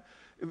Abraham.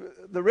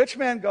 The rich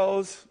man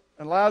goes,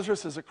 and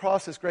Lazarus is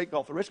across this great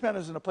gulf. The rich man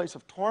is in a place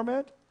of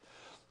torment.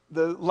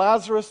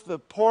 Lazarus, the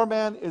poor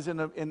man, is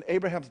in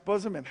Abraham's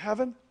bosom in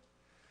heaven.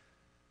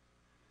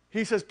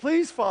 He says,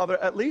 please, Father,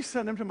 at least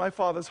send him to my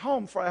father's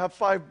home, for I have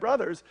 5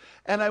 brothers,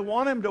 and I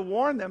want him to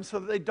warn them so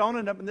that they don't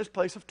end up in this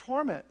place of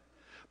torment.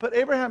 But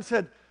Abraham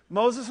said,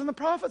 Moses and the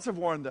prophets have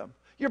warned them.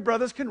 Your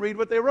brothers can read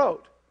what they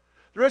wrote.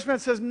 The rich man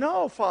says,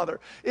 no, Father.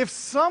 If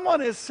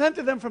someone is sent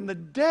to them from the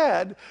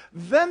dead,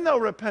 then they'll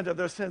repent of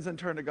their sins and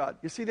turn to God.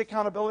 You see the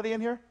accountability in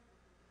here?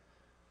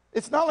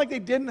 It's not like they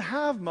didn't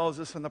have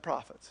Moses and the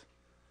prophets.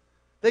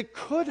 They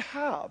could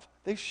have.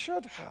 They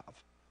should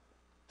have.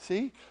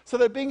 See? So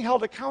they're being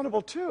held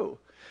accountable too.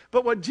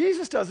 But what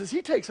Jesus does is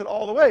he takes it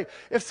all the way.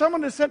 If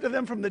someone is sent to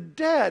them from the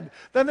dead,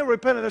 then they'll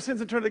repent of their sins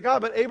and turn to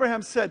God. But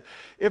Abraham said,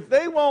 if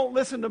they won't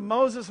listen to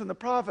Moses and the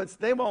prophets,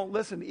 they won't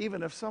listen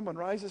even if someone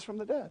rises from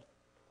the dead.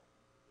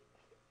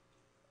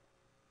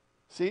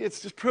 See, it's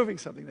just proving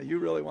something that you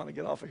really want to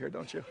get off of here,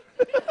 don't you?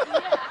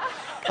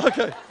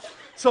 Okay,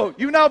 so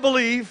you now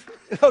believe.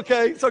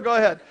 Okay, so go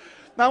ahead.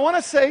 Now I want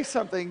to say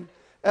something,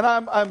 and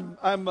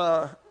I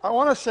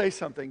want to say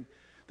something.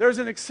 There's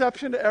an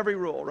exception to every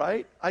rule,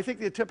 right? I think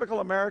the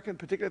typical American,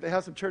 particularly if they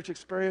have some church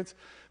experience,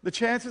 the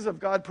chances of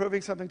God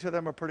proving something to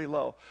them are pretty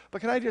low. But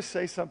can I just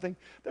say something?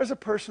 There's a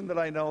person that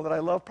I know that I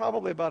love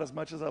probably about as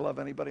much as I love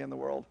anybody in the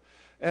world,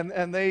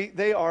 and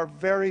they are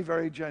very,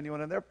 very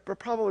genuine, and they're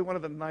probably one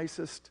of the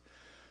nicest,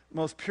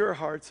 most pure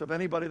hearts of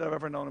anybody that I've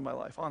ever known in my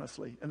life,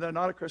 honestly. And they're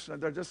not a Christian.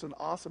 They're just an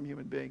awesome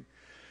human being.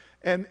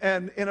 And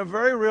in a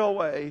very real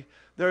way,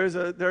 there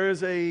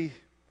is an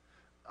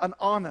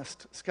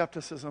honest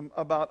skepticism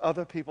about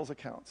other people's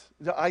accounts.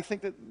 I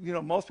think that,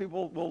 most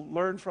people will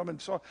learn from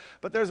and so on.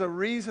 But there's a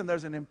reason,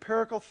 there's an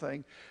empirical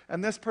thing.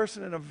 And this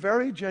person in a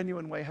very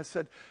genuine way has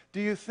said,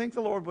 do you think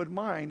the Lord would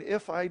mind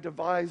if I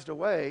devised a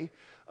way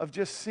of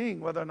just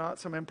seeing whether or not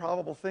some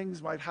improbable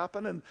things might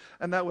happen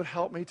and that would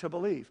help me to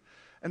believe?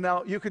 And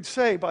now you could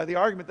say by the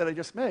argument that I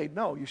just made,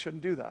 no, you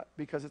shouldn't do that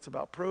because it's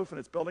about proof and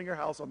it's building your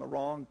house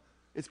on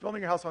it's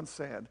building your house on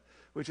sand,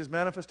 which is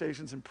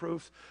manifestations and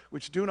proofs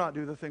which do not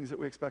do the things that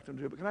we expect them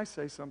to do. But can I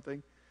say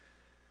something?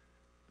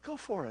 Go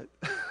for it.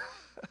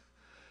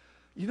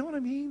 You know what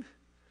I mean?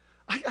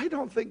 I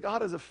don't think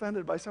God is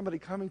offended by somebody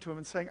coming to him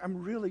and saying,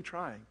 I'm really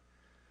trying,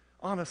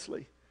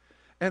 honestly.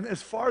 And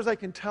as far as I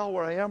can tell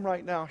where I am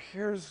right now,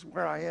 here's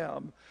where I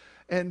am.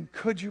 And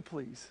could you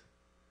please?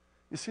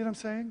 You see what I'm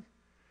saying?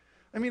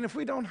 I mean, if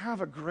we don't have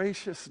a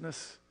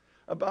graciousness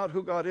about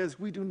who God is,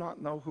 we do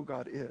not know who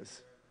God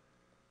is.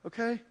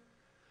 Okay?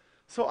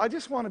 So I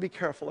just want to be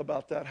careful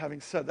about that, having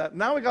said that.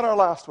 Now we got our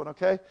last one,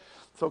 okay?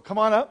 So come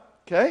on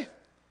up, okay?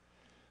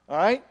 All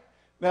right?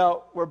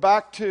 Now, we're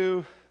back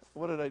to,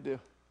 what did I do?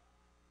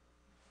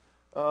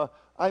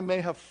 I may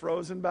have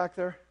frozen back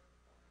there.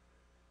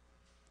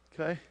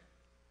 Okay?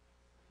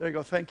 There you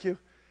go, thank you.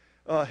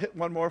 Hit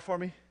one more for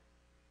me.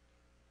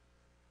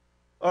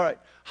 All right.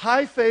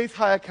 High faith,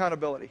 high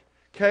accountability.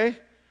 Okay?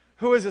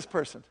 Who is this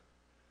person?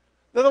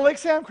 They're the Lake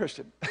Sam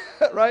Christian,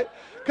 right?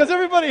 Because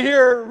everybody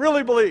here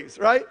really believes,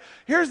 right?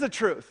 Here's the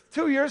truth.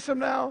 2 years from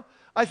now,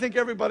 I think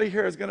everybody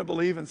here is going to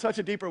believe in such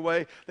a deeper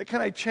way that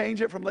can I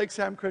change it from Lake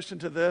Sam Christian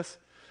to this?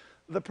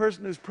 The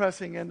person who's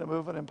pressing into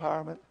movement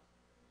empowerment.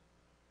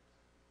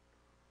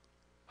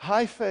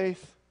 High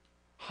faith,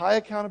 high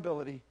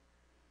accountability.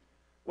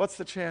 What's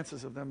the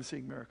chances of them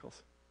seeing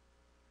miracles?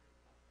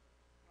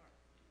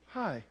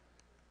 High.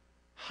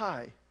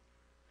 High.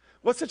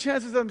 What's the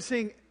chances of them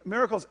seeing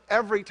miracles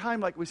every time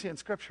like we see in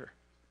Scripture?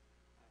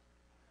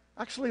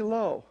 Actually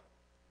low.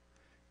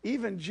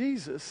 Even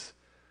Jesus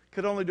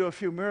could only do a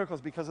few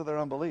miracles because of their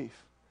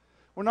unbelief.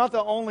 We're not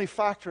the only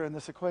factor in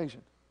this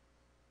equation.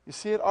 You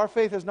see it? Our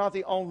faith is not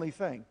the only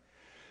thing.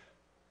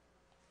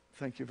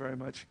 Thank you very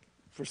much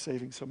for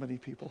saving so many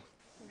people.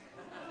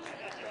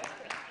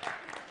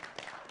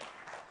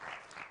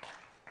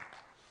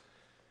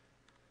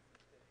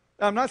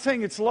 I'm not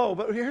saying it's low,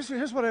 but here's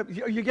what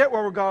you get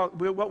where we're going,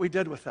 what we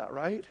did with that,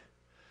 right?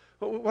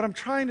 What I'm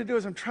trying to do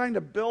is I'm trying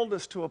to build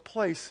us to a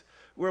place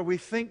where we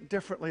think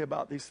differently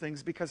about these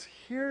things, because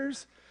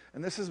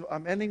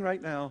I'm ending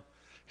right now,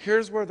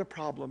 here's where the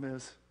problem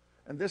is,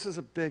 and this is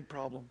a big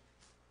problem.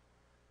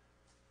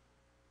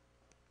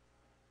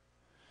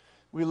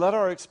 We let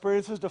our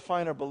experiences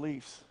define our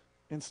beliefs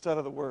instead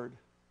of the Word.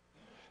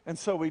 And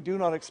so we do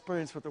not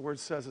experience what the Word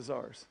says is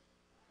ours.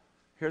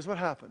 Here's what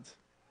happens.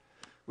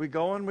 We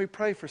go and we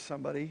pray for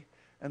somebody,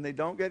 and they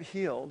don't get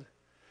healed.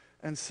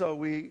 And so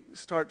we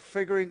start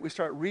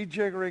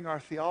rejiggering our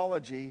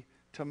theology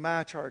to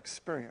match our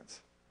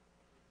experience.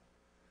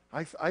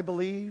 I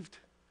believed,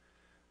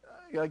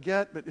 I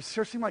get, but it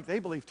sure seemed like they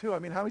believed too. I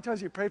mean, how many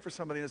times you prayed for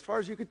somebody, and as far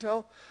as you could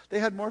tell, they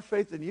had more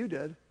faith than you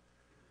did,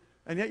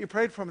 and yet you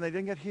prayed for them and they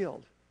didn't get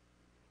healed.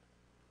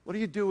 What do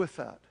you do with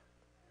that?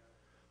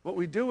 What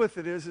we do with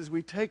it is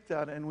we take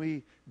that and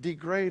we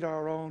degrade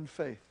our own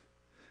faith.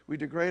 We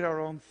degrade our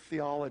own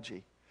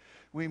theology.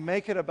 We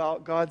make it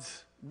about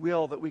God's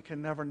will that we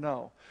can never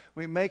know.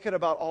 We make it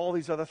about all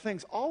these other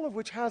things, all of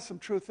which has some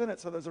truth in it,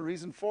 so there's a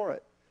reason for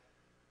it.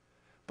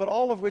 But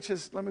all of which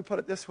is, let me put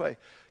it this way,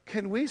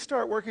 can we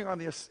start working on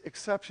the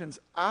exceptions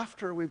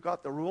after we've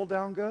got the rule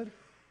down good?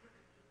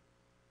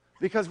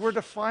 Because we're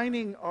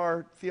defining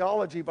our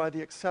theology by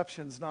the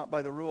exceptions, not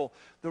by the rule.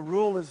 The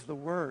rule is the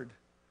Word.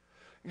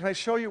 Can I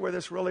show you where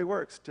this really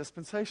works?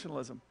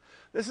 Dispensationalism.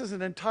 This is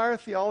an entire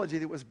theology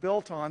that was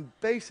built on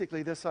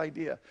basically this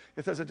idea.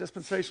 If there's a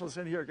dispensationalist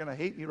in here, you're going to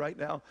hate me right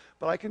now,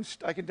 but I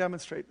can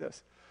demonstrate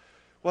this.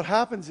 What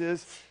happens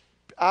is,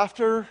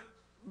 after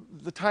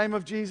the time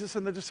of Jesus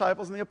and the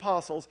disciples and the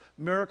apostles,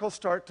 miracles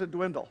start to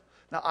dwindle.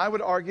 Now, I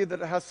would argue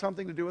that it has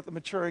something to do with the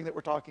maturing that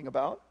we're talking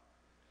about,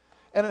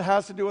 and it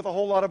has to do with a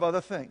whole lot of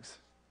other things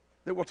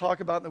that we'll talk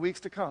about in the weeks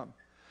to come.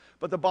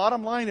 But the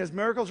bottom line is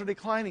miracles are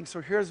declining,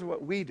 so here's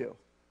what we do.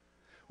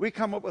 We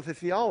come up with a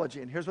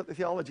theology, and here's what the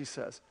theology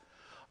says.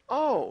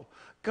 Oh,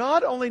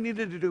 God only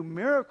needed to do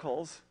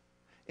miracles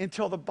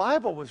until the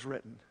Bible was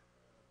written.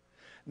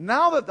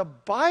 Now that the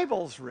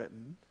Bible's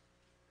written,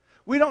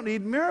 we don't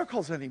need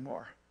miracles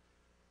anymore.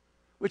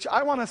 Which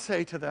I want to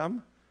say to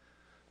them,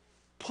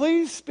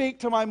 please speak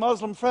to my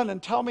Muslim friend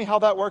and tell me how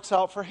that works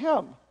out for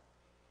him.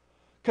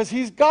 Because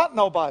he's got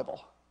no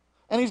Bible.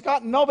 And he's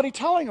got nobody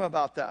telling him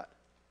about that.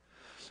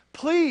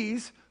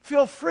 Please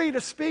feel free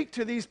to speak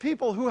to these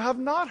people who have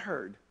not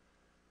heard.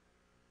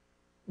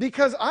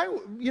 Because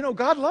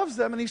God loves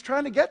them and he's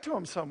trying to get to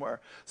them somewhere.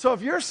 So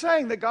if you're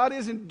saying that God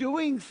isn't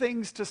doing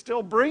things to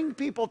still bring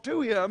people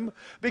to him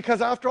because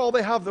after all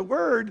they have the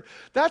word,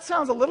 that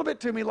sounds a little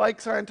bit to me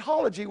like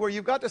Scientology, where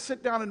you've got to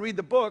sit down and read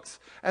the books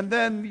and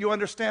then you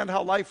understand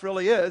how life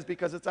really is,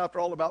 because it's after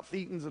all about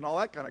thetans and all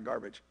that kind of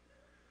garbage.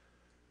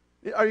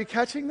 Are you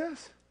catching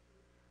this?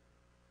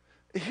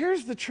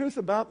 Here's the truth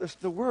about this,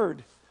 the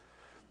word.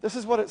 This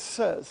is what it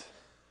says.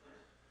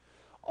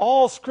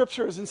 All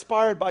Scripture is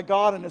inspired by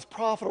God and is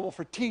profitable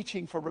for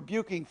teaching, for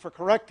rebuking, for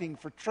correcting,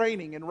 for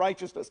training in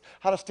righteousness.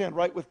 How to stand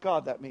right with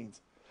God, that means.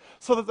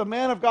 So that the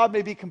man of God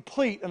may be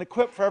complete and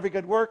equipped for every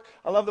good work.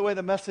 I love the way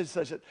the Message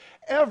says it.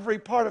 Every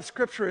part of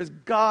Scripture is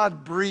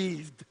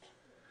God-breathed.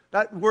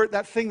 That word,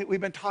 that thing that we've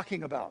been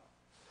talking about.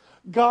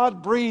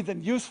 God-breathed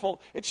and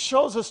useful. It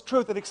shows us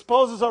truth. It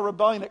exposes our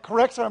rebellion. It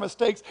corrects our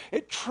mistakes.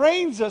 It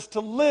trains us to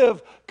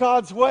live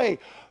God's way.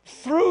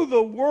 Through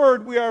the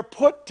Word, we are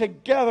put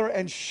together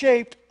and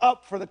shaped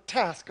up for the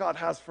task God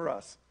has for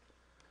us.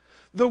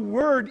 The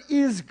Word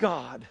is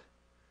God,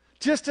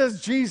 just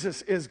as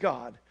Jesus is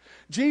God.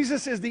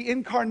 Jesus is the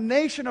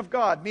incarnation of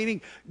God,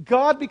 meaning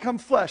God become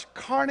flesh.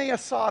 Carne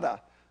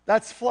asada,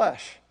 that's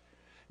flesh.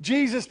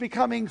 Jesus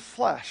becoming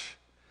flesh.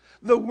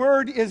 The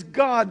Word is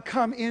God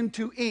come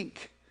into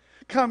ink,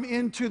 come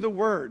into the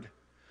Word.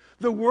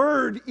 The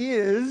Word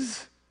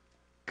is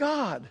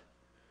God,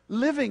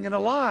 living and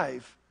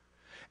alive.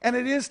 And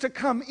it is to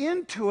come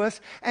into us,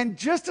 and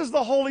just as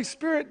the Holy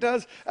Spirit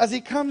does, as he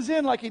comes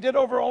in like he did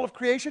over all of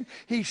creation,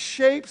 he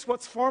shapes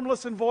what's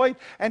formless and void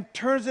and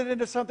turns it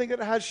into something that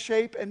has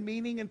shape and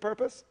meaning and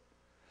purpose.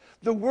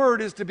 The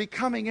Word is to be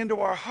coming into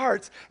our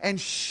hearts and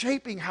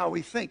shaping how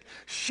we think,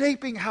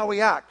 shaping how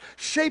we act,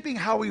 shaping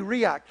how we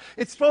react.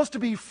 It's supposed to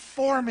be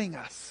forming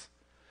us.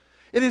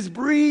 It is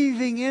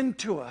breathing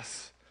into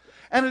us.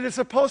 And it is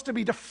supposed to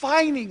be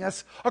defining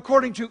us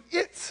according to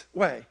its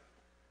way.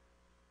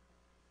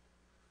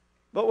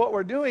 But what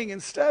we're doing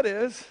instead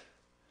is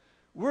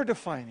we're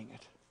defining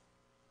it.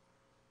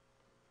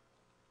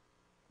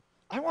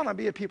 I want to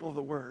be a people of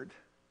the Word.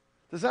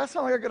 Does that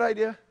sound like a good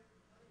idea?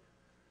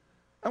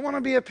 I want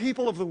to be a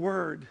people of the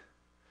Word.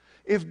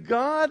 If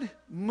God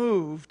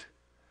moved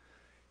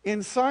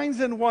in signs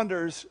and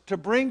wonders to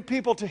bring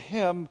people to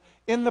Him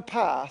in the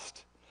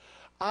past,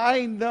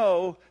 I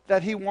know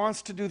that He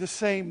wants to do the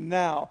same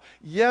now.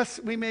 Yes,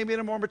 we may be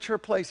in a more mature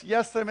place.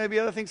 Yes, there may be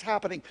other things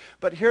happening.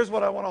 But here's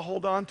what I want to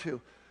hold on to.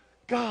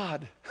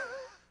 God.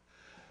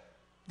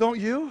 Don't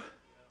you?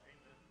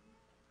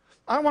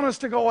 I want us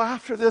to go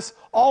after this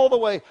all the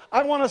way.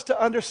 I want us to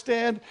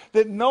understand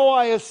that no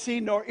eye has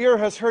seen, nor ear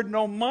has heard,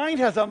 no mind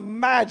has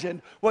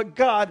imagined what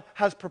God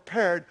has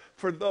prepared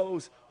for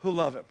those who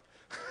love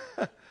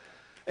Him.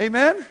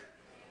 Amen?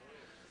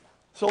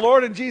 So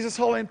Lord, in Jesus'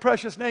 holy and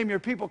precious name, your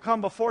people come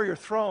before your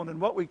throne.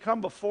 And what we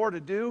come before to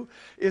do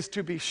is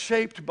to be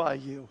shaped by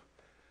you.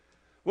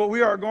 What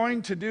we are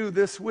going to do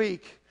this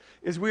week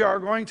is we are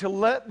going to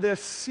let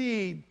this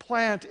seed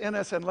plant in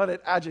us and let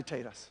it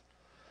agitate us.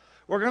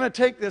 We're going to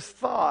take this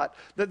thought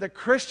that the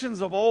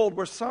Christians of old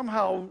were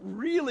somehow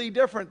really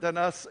different than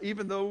us,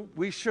 even though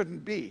we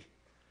shouldn't be.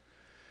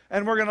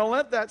 And we're going to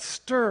let that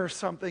stir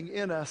something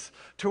in us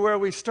to where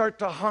we start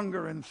to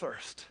hunger and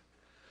thirst,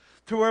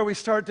 to where we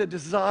start to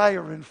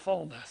desire in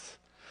fullness,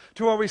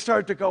 to where we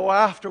start to go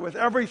after with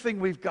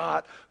everything we've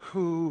got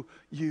who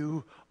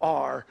you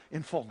are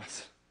in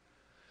fullness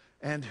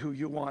and who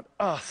you want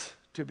us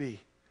to be.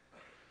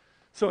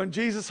 So in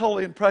Jesus'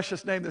 holy and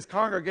precious name, this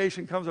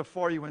congregation comes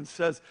before you and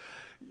says,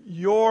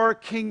 your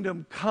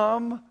kingdom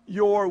come,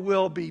 your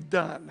will be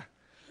done.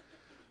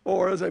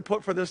 Or as I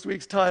put for this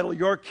week's title,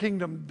 your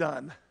kingdom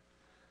done.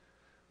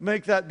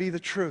 Make that be the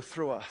truth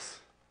through us.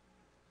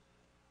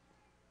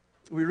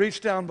 We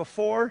reach down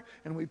before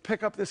and we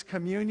pick up this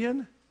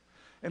communion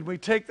and we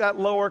take that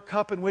lower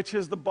cup in which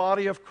is the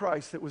body of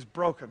Christ that was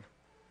broken.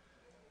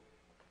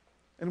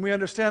 And we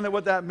understand that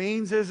what that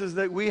means is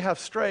that we have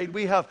strayed.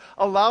 We have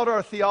allowed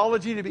our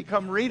theology to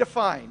become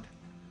redefined.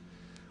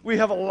 We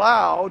have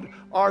allowed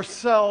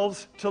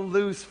ourselves to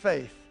lose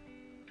faith.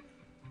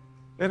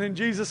 And in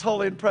Jesus'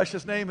 holy and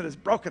precious name, it has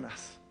broken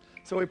us.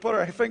 So we put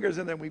our fingers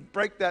in there and we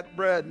break that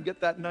bread and get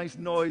that nice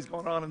noise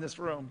going on in this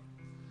room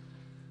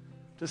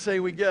to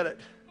say we get it.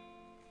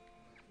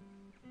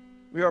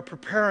 We are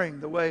preparing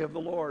the way of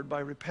the Lord by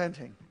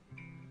repenting.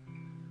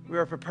 We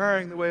are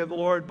preparing the way of the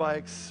Lord by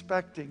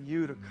expecting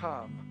you to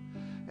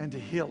come and to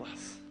heal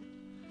us,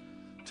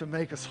 to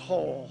make us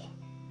whole,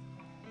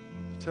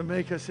 to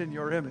make us in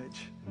your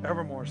image,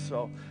 ever more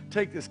so.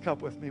 Take this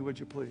cup with me, would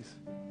you please?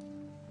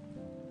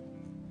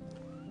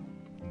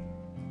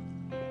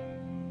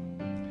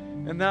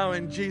 And now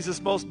in Jesus'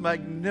 most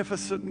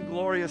magnificent and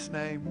glorious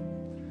name,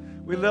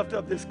 we lift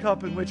up this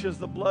cup in which is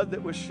the blood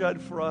that was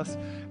shed for us.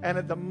 And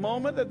at the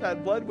moment that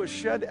that blood was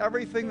shed,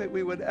 everything that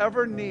we would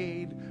ever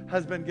need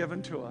has been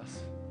given to us.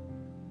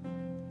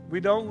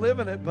 We don't live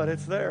in it, but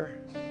it's there.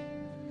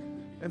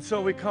 And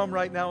so we come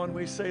right now and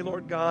we say,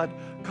 Lord God,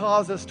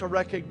 cause us to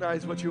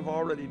recognize what you've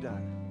already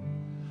done.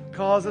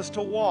 Cause us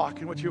to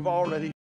walk in what you've already done.